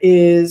that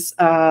is,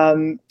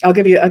 I'll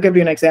give you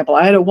an example.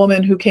 I had a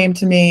woman who came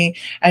to me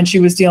and she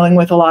was dealing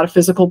with a lot of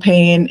physical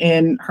pain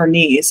in her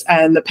knees.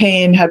 And the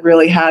pain had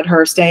really had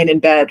her staying in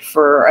bed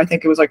for, I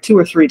think it was like 2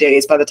 or 3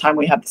 days by the time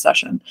we had the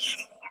session.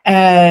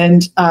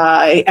 And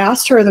I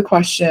asked her the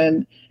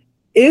question,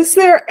 is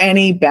there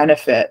any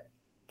benefit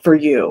for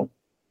you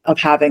of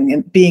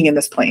being in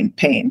this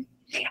pain?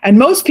 And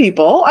most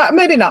people,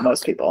 maybe not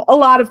most people, a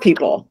lot of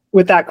people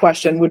with that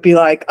question would be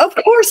like, of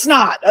course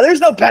not.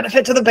 There's no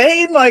benefit to the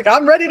pain. Like,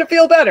 I'm ready to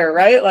feel better,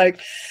 right? Like,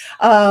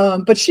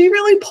 but she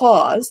really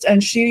paused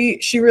and she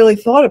really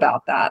thought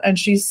about that. And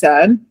she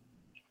said,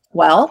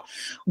 well,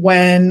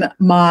 when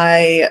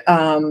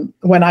I'm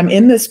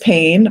in this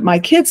pain, my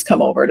kids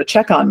come over to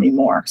check on me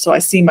more. So I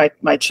see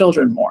my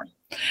children more.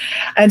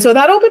 And so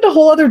that opened a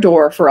whole other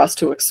door for us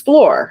to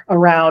explore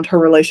around her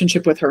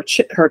relationship with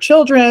her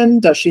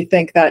children. Does she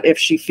think that if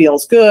she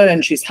feels good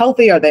and she's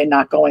healthy, are they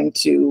not going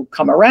to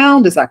come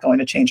around? Is that going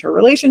to change her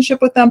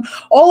relationship with them?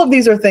 All of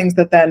these are things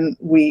that then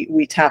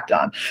we tapped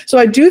on. So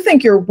I do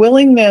think your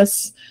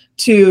willingness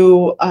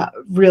to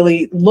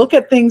really look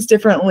at things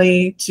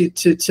differently, to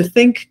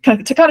think,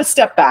 to kind of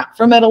step back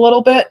from it a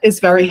little bit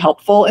is very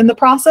helpful in the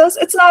process.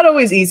 It's not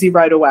always easy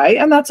right away,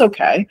 and that's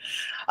okay.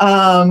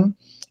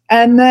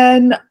 And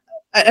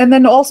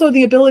then also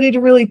the ability to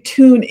really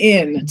tune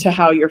in to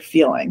how you're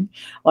feeling,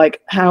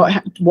 like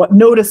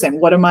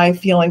noticing, what am I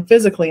feeling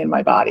physically in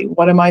my body?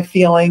 What am I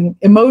feeling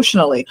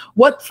emotionally?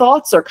 What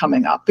thoughts are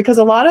coming up? Because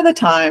a lot of the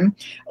time,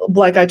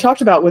 like I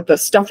talked about with the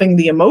stuffing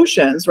the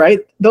emotions,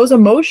 right? Those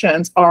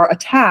emotions are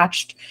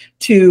attached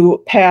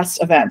to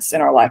past events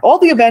in our life. All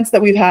the events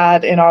that we've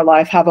had in our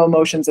life have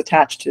emotions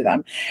attached to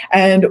them.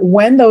 And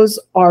when those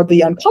are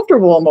the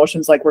uncomfortable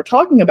emotions like we're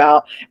talking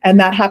about, and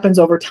that happens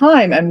over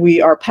time, and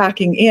we are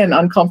packing in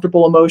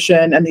uncomfortable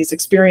emotion and these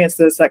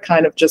experiences that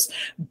kind of just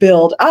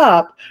build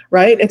up,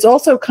 right? It's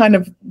also kind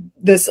of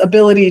this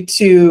ability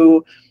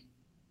to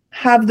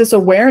have this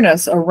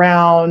awareness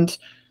around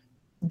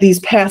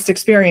these past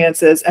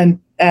experiences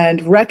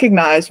and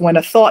recognize when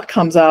a thought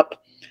comes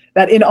up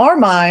that in our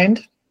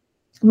mind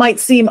might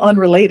seem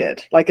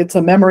unrelated. Like it's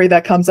a memory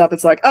that comes up.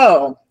 It's like,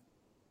 oh,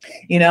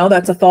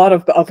 that's a thought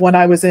of when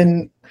I was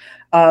in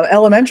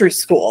elementary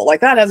school.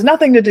 Like that has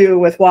nothing to do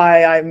with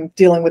why I'm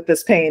dealing with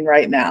this pain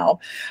right now.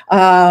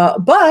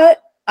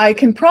 But I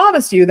can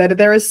promise you that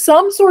there is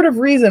some sort of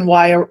reason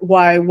why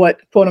what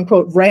quote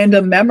unquote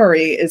random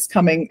memory is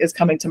coming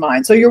to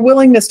mind. So your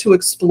willingness to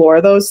explore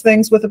those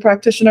things with a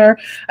practitioner,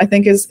 I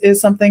think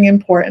is something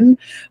important.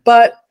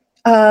 But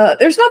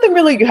there's nothing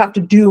really you have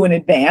to do in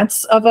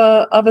advance of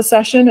a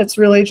session. It's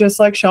really just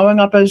like showing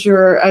up as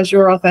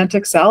your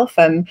authentic self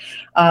and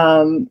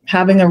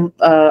having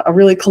a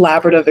really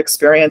collaborative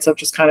experience of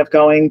just kind of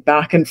going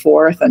back and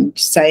forth and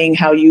saying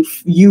how you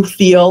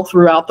feel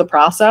throughout the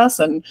process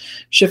and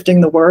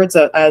shifting the words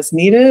as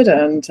needed.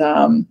 And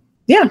no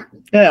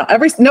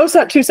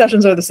two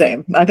sessions are the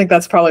same. I think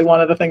that's probably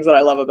one of the things that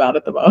I love about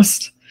it the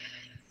most.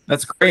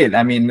 That's great.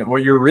 I mean,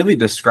 what you're really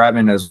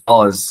describing as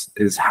well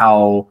is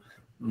how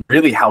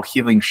really how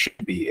healing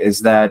should be,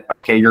 is that,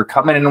 okay, you're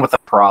coming in with a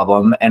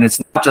problem, and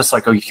it's not just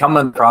like, oh, you come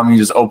in with a problem, you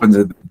just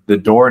open the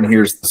door and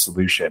here's the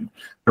solution.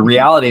 The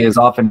reality is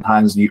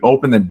oftentimes you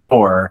open the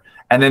door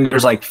and then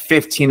there's like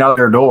 15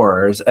 other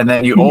doors, and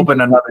then you open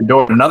another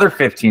door, another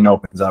 15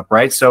 opens up,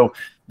 right? So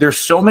there's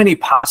so many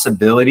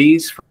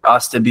possibilities for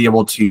us to be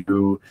able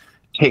to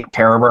take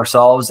care of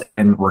ourselves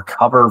and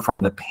recover from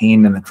the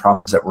pain and the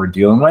traumas that we're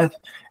dealing with.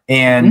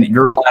 And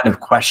your line of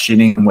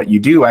questioning what you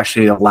do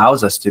actually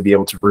allows us to be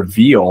able to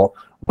reveal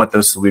what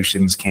those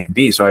solutions can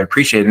be. So I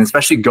appreciate it, and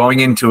especially going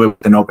into it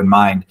with an open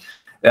mind.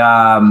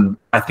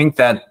 I think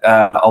that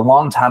a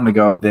long time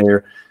ago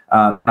there,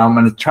 I'm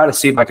going to try to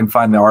see if I can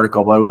find the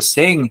article, but I was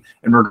saying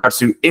in regards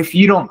to, if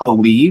you don't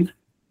believe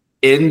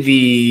in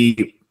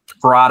the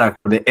product,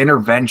 the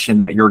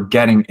intervention that you're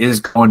getting is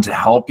going to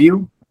help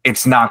you,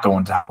 it's not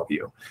going to help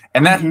you.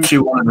 And that's actually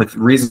one of the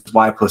reasons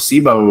why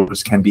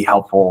placebos can be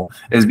helpful,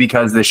 is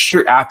because the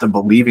sheer act of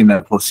believing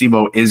that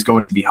placebo is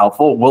going to be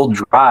helpful will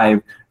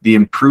drive the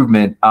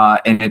improvement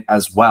in it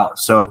as well.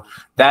 So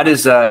that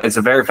is it's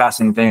a very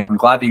fascinating thing. I'm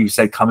glad that you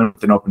said come in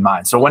with an open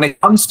mind. So when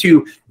it comes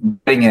to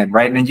getting in,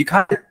 right, and you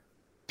kind of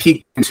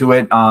peeked into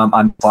it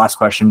on the last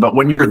question, but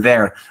when you're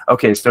there,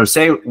 okay, so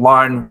say,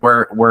 Lauren,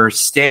 we're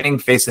standing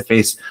face to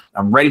face,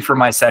 I'm ready for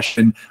my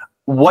session.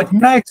 What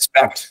can I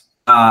expect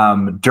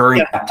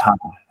during that time?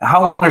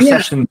 How long are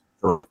sessions?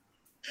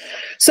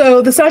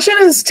 So the session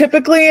is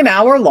typically an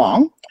hour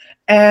long,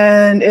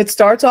 and it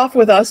starts off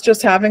with us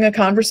just having a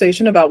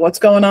conversation about what's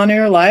going on in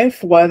your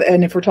life,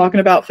 and if we're talking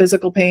about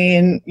physical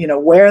pain,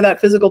 where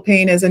that physical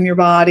pain is in your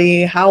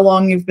body, how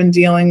long you've been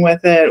dealing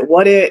with it,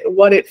 what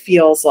it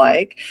feels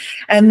like.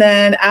 And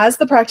then as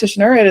the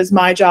practitioner, it is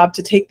my job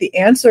to take the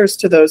answers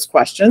to those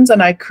questions,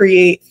 and I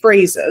create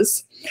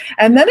phrases.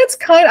 And then it's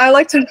I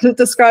like to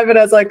describe it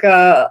as like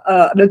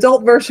an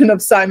adult version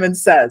of Simon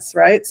Says,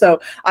 right? So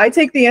I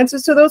take the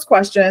answers to those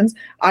questions.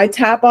 I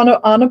tap on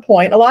a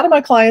point. A lot of my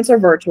clients are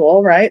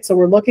virtual, right? So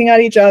we're looking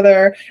at each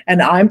other,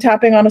 and I'm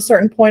tapping on a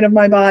certain point of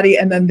my body,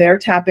 and then they're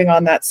tapping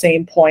on that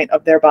same point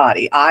of their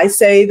body. I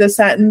say the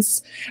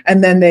sentence,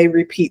 and then they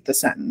repeat the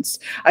sentence.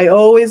 I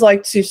always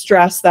like to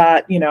stress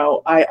that,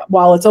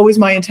 while it's always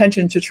my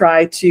intention to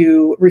try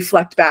to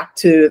reflect back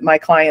to my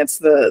clients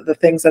the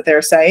things that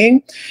they're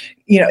saying,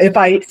 if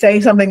I say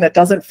something that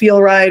doesn't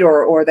feel right,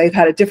 or they've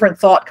had a different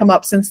thought come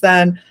up since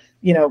then,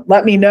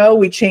 let me know.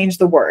 We change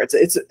the words.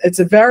 It's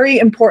a very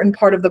important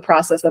part of the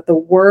process that the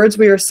words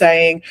we are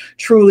saying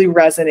truly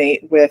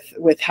resonate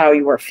with how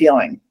you are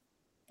feeling.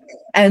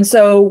 And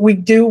so we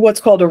do what's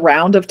called a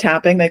round of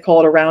tapping. They call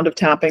it a round of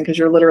tapping because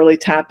you're literally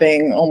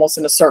tapping almost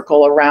in a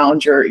circle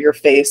around your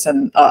face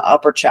and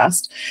upper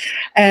chest.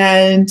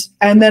 And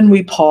then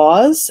we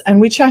pause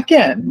and we check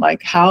in,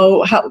 like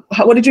how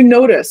what did you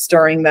notice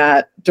during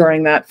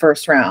that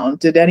first round?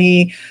 Did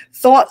any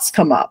thoughts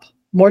come up?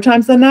 More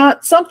times than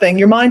not,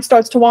 your mind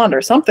starts to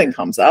wander, something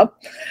comes up,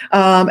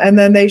 and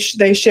then they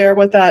share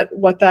what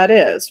that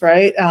is,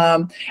 right?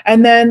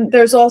 And then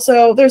there's lots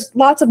of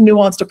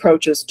nuanced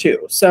approaches too.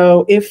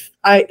 So if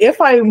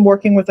I'm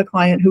working with a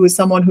client who is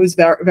someone who's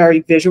very, very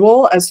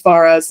visual, as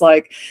far as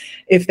like,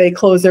 if they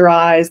close their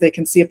eyes, they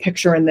can see a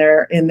picture in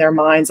their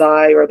mind's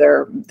eye, or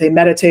they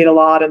meditate a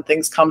lot and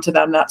things come to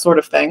them, that sort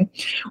of thing.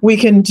 We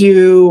can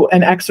do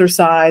an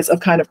exercise of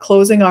kind of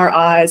closing our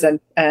eyes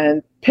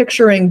and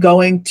picturing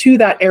going to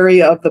that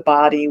area of the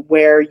body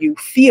where you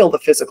feel the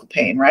physical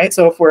pain, right?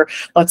 So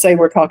if let's say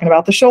we're talking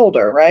about the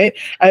shoulder, right?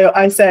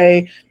 I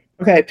say,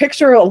 okay,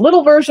 picture a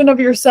little version of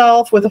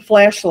yourself with a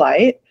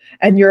flashlight,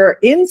 and you're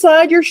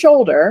inside your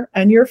shoulder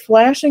and you're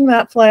flashing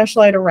that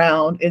flashlight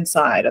around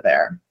inside of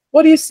there.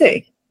 What do you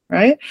see,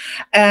 right?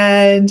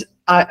 And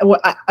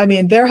I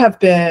mean, there have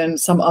been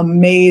some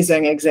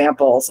amazing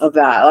examples of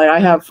that. Like I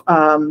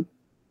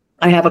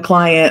have a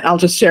client, I'll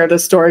just share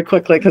this story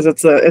quickly because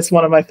it's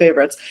one of my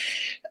favorites.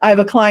 I have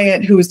a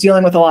client who was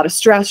dealing with a lot of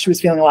stress. She was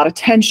feeling a lot of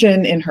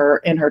tension in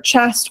her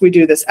chest. We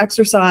do this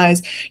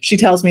exercise. She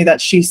tells me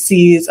that she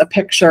sees a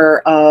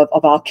picture of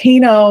a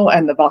volcano,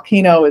 and the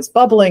volcano is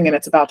bubbling and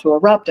it's about to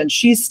erupt. And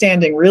she's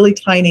standing really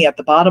tiny at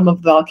the bottom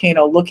of the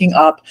volcano, looking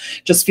up,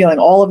 just feeling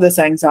all of this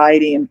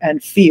anxiety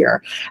and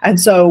fear.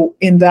 And so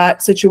in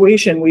that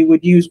situation, we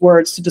would use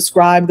words to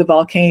describe the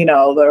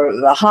volcano.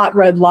 The hot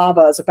red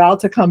lava is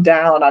about to come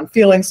down. I'm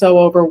feeling so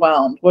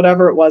overwhelmed,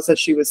 whatever it was that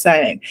she was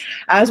saying.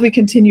 As we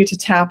continue to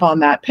tap on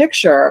that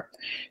picture,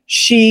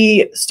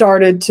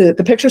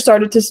 the picture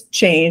started to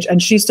change,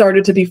 and she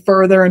started to be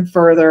further and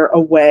further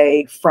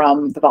away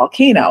from the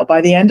volcano.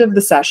 By the end of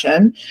the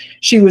session,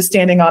 she was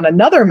standing on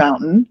another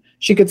mountain.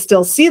 She could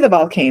still see the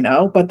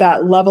volcano, but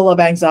that level of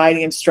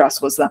anxiety and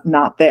stress was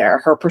not there.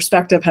 Her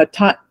perspective had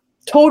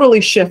totally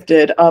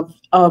shifted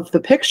of the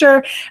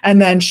picture, and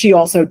then she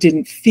also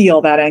didn't feel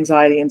that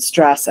anxiety and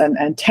stress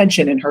and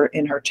tension in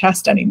her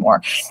chest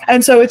anymore.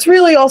 And so it's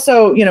really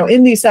also,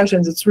 in these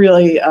sessions, it's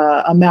really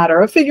a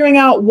matter of figuring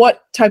out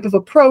what type of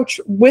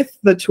approach with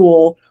the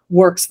tool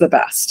works the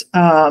best.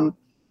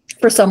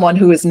 For someone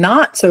who is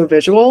not so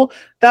visual,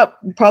 that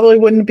probably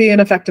wouldn't be an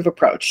effective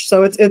approach.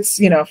 So it's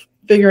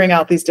figuring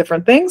out these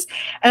different things.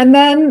 And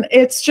then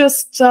it's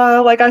just,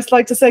 like I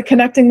like to say,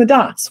 connecting the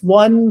dots.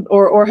 One,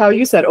 or how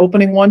you said,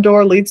 opening one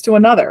door leads to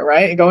another,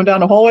 right? You're going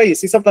down a hallway, you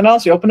see something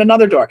else, you open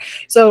another door.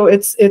 So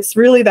it's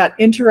really that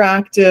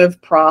interactive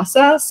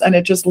process, and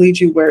it just leads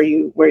you where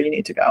you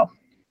need to go.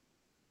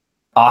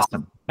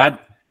 Awesome.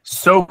 That's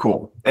so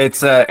cool. It's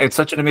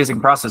such an amazing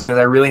process because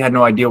I really had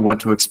no idea what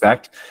to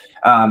expect.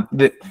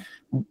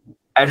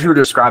 As you were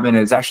describing,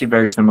 it's actually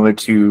very similar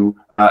to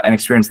an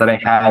experience that I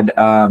had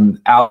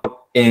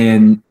out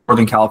in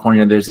Northern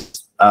California.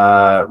 There's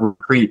a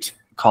retreat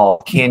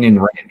called Canyon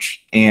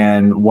Ranch,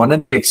 and one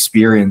of the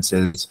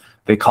experiences,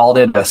 they called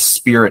it a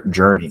spirit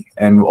journey.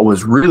 And what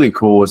was really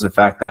cool was the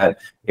fact that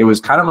it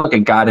was kind of like a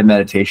guided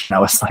meditation. I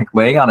was like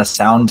laying on a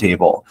sound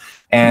table,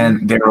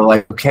 and they were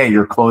like, okay,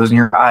 you're closing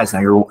your eyes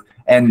now.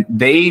 And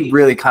they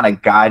really kind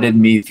of guided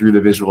me through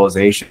the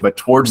visualization. But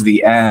towards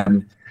the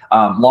end,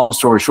 long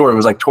story short, it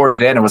was like towards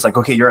the end, it was like,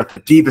 okay, you're at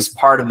the deepest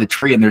part of the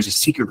tree and there's a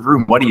secret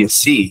room. What do you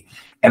see?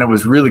 And it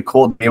was really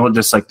cool to be able to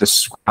just like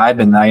describe,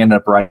 and I ended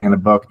up writing a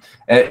book.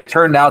 It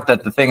turned out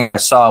that the thing I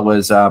saw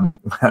was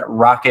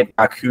Rocket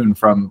Raccoon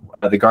from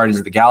the Guardians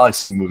of the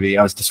Galaxy movie.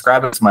 I was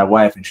describing it to my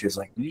wife, and she was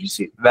like, did you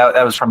see that?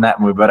 That was from that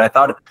movie. But I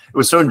thought it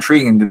was so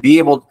intriguing to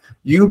be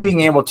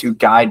being able to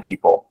guide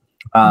people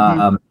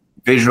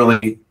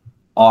visually,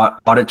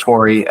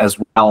 auditory as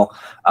well,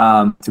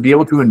 to be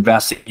able to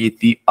investigate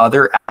the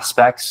other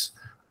aspects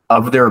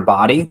of their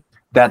body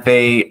that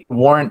they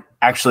weren't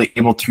actually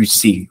able to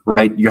see,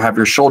 right? You have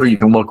your shoulder, you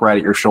can look right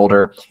at your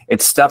shoulder.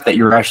 It's stuff that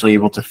you're actually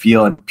able to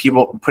feel, and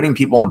putting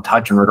people in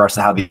touch in regards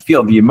to how they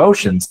feel, the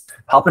emotions,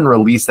 helping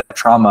release that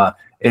trauma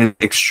is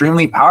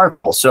extremely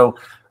powerful. So,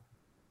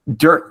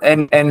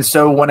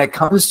 so when it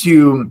comes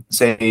to,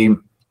 say,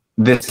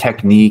 this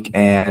technique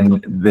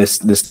and this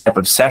type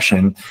of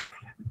session,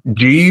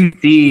 do you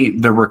see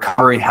the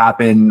recovery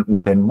happen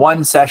within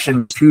one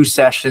session, 2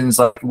 sessions?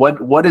 Like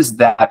what is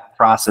that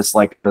process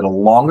like? Is it a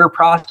longer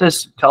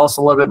process? Tell us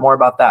a little bit more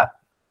about that.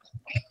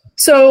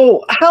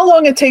 So how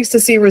long it takes to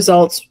see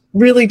results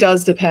really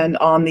does depend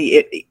on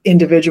the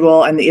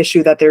individual and the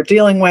issue that they're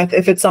dealing with.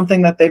 If it's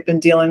something that they've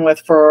been dealing with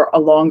for a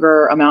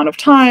longer amount of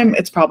time,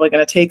 it's probably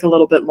going to take a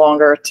little bit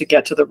longer to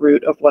get to the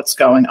root of what's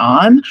going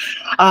on.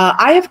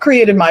 I have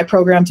created my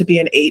program to be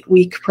an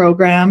 8-week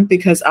program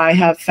because I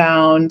have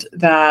found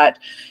that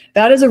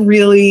is a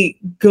really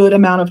good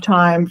amount of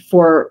time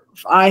for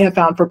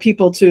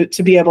people to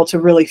be able to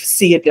really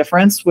see a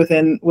difference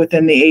within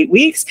the 8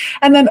 weeks.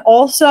 And then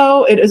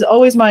also, it is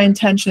always my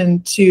intention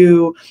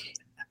to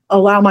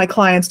allow my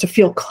clients to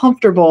feel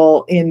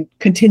comfortable in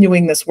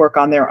continuing this work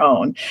on their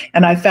own.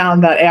 And I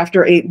found that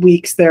after 8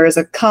 weeks, there is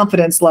a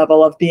confidence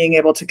level of being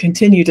able to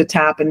continue to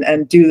tap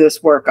and do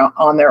this work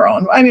on their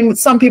own. I mean,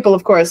 some people,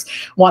 of course,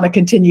 want to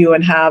continue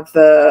and have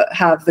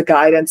the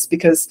guidance,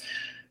 because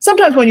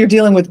sometimes when you're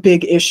dealing with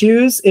big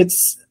issues,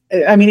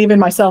 even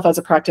myself as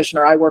a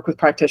practitioner, I work with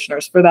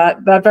practitioners for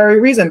that very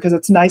reason, because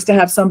it's nice to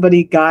have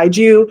somebody guide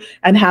you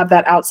and have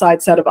that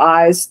outside set of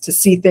eyes to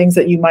see things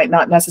that you might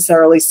not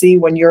necessarily see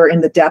when you're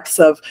in the depths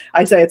of,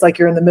 I say it's like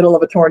you're in the middle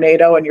of a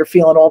tornado and you're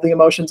feeling all the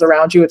emotions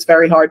around you. It's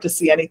very hard to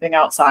see anything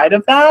outside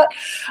of that.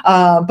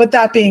 But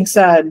that being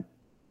said,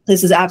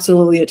 this is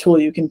absolutely a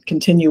tool you can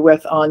continue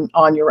with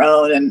on your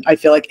own. And I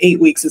feel like 8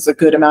 weeks is a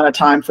good amount of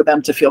time for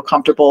them to feel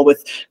comfortable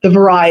with the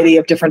variety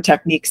of different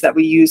techniques that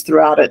we use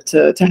throughout it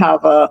to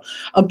have a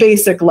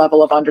basic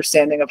level of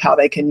understanding of how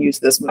they can use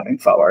this moving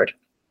forward.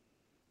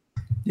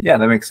 Yeah,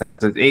 that makes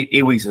sense.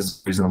 8 weeks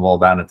is a reasonable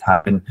amount of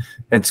time. And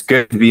it's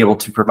good to be able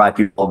to provide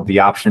people the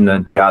option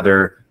to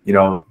either,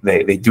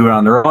 they do it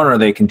on their own or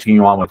they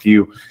continue on with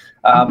you.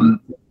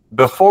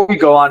 Before we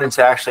go on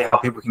into actually how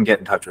people can get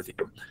in touch with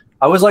you,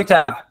 I always like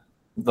to have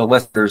the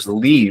listeners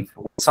leave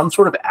some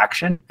sort of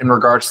action in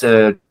regards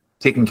to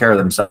taking care of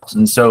themselves.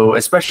 And so,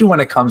 especially when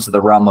it comes to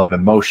the realm of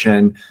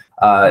emotion,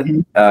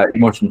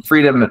 emotion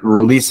freedom,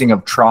 releasing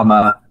of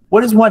trauma,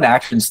 what is one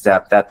action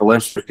step that the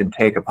listener can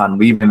take upon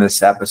leaving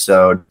this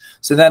episode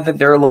so that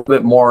they're a little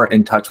bit more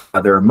in touch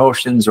with their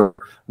emotions or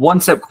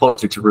one step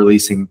closer to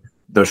releasing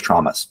those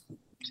traumas?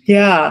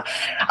 Yeah.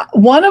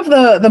 One of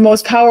the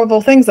most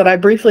powerful things that I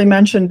briefly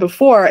mentioned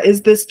before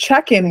is this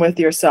check-in with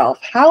yourself.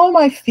 How am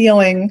I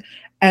feeling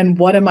and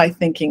what am I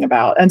thinking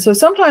about? And so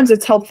sometimes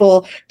it's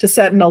helpful to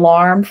set an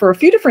alarm for a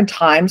few different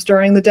times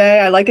during the day.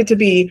 I like it to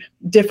be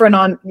different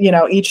on,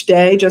 each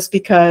day, just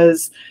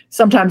because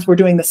sometimes we're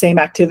doing the same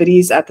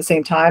activities at the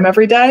same time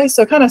every day.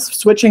 So kind of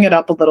switching it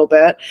up a little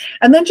bit,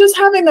 and then just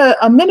having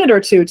a minute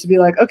or two to be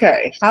like,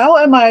 okay, how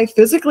am I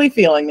physically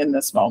feeling in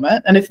this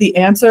moment? And if the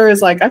answer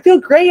is like, I feel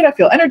great, I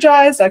feel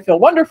energized, I feel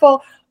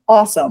wonderful,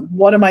 awesome.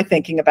 What am I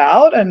thinking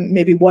about? And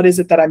maybe what is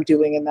it that I'm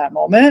doing in that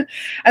moment?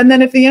 And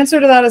then if the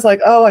answer to that is like,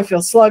 oh, I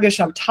feel sluggish,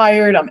 I'm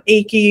tired, I'm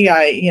achy,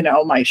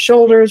 my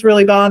shoulder is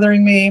really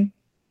bothering me.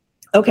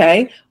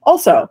 Okay.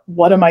 Also,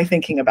 what am I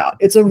thinking about?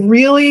 It's a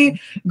really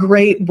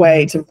great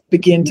way to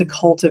begin to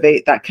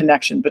cultivate that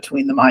connection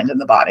between the mind and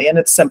the body. And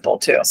it's simple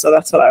too. So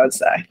that's what I would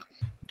say.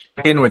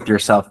 Check in with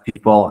yourself,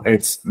 people.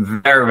 It's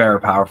very, very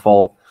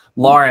powerful.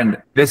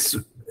 Lauren, this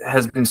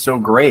has been so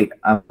great.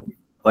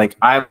 Like,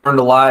 I've learned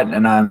a lot,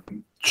 and I'm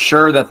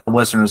sure that the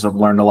listeners have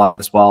learned a lot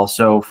as well.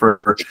 So for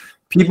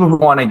people who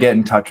want to get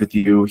in touch with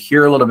you,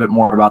 hear a little bit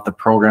more about the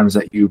programs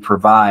that you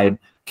provide,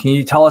 can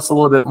you tell us a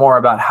little bit more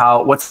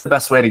about what's the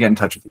best way to get in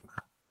touch with you?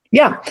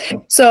 Yeah.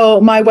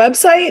 So my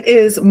website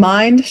is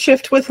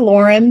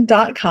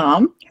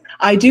mindshiftwithlauren.com.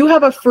 I do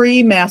have a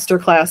free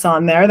masterclass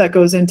on there that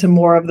goes into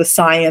more of the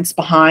science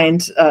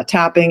behind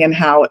tapping and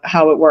how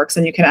it works.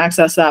 And you can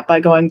access that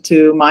by going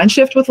to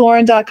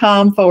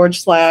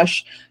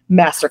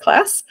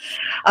mindshiftwithlauren.com/masterclass.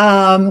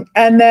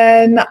 And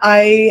then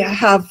I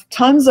have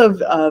tons of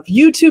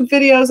YouTube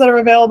videos that are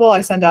available.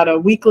 I send out a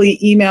weekly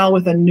email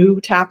with a new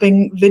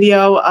tapping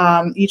video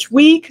each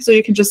week. So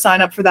you can just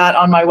sign up for that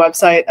on my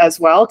website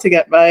as well to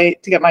get my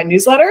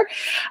newsletter.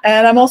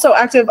 And I'm also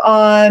active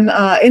on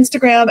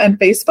Instagram and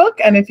Facebook.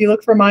 And if you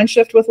look for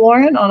Mindshift with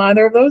Lauren on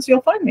either of those,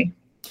 you'll find me.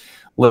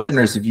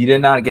 Listeners, if you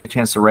did not get a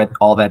chance to write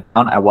all that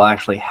down, I will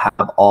actually have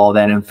all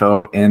that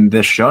info in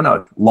the show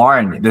note.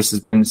 Lauren, this has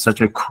been such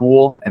a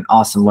cool and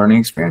awesome learning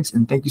experience,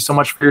 and thank you so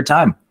much for your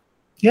time.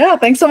 Yeah,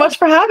 thanks so much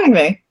for having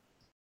me.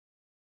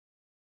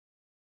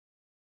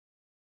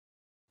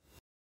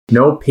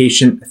 No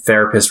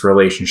patient-therapist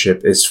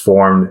relationship is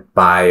formed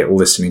by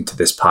listening to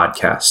this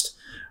podcast.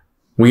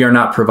 We are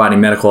not providing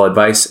medical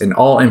advice, and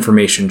all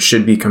information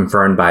should be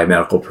confirmed by a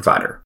medical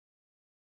provider.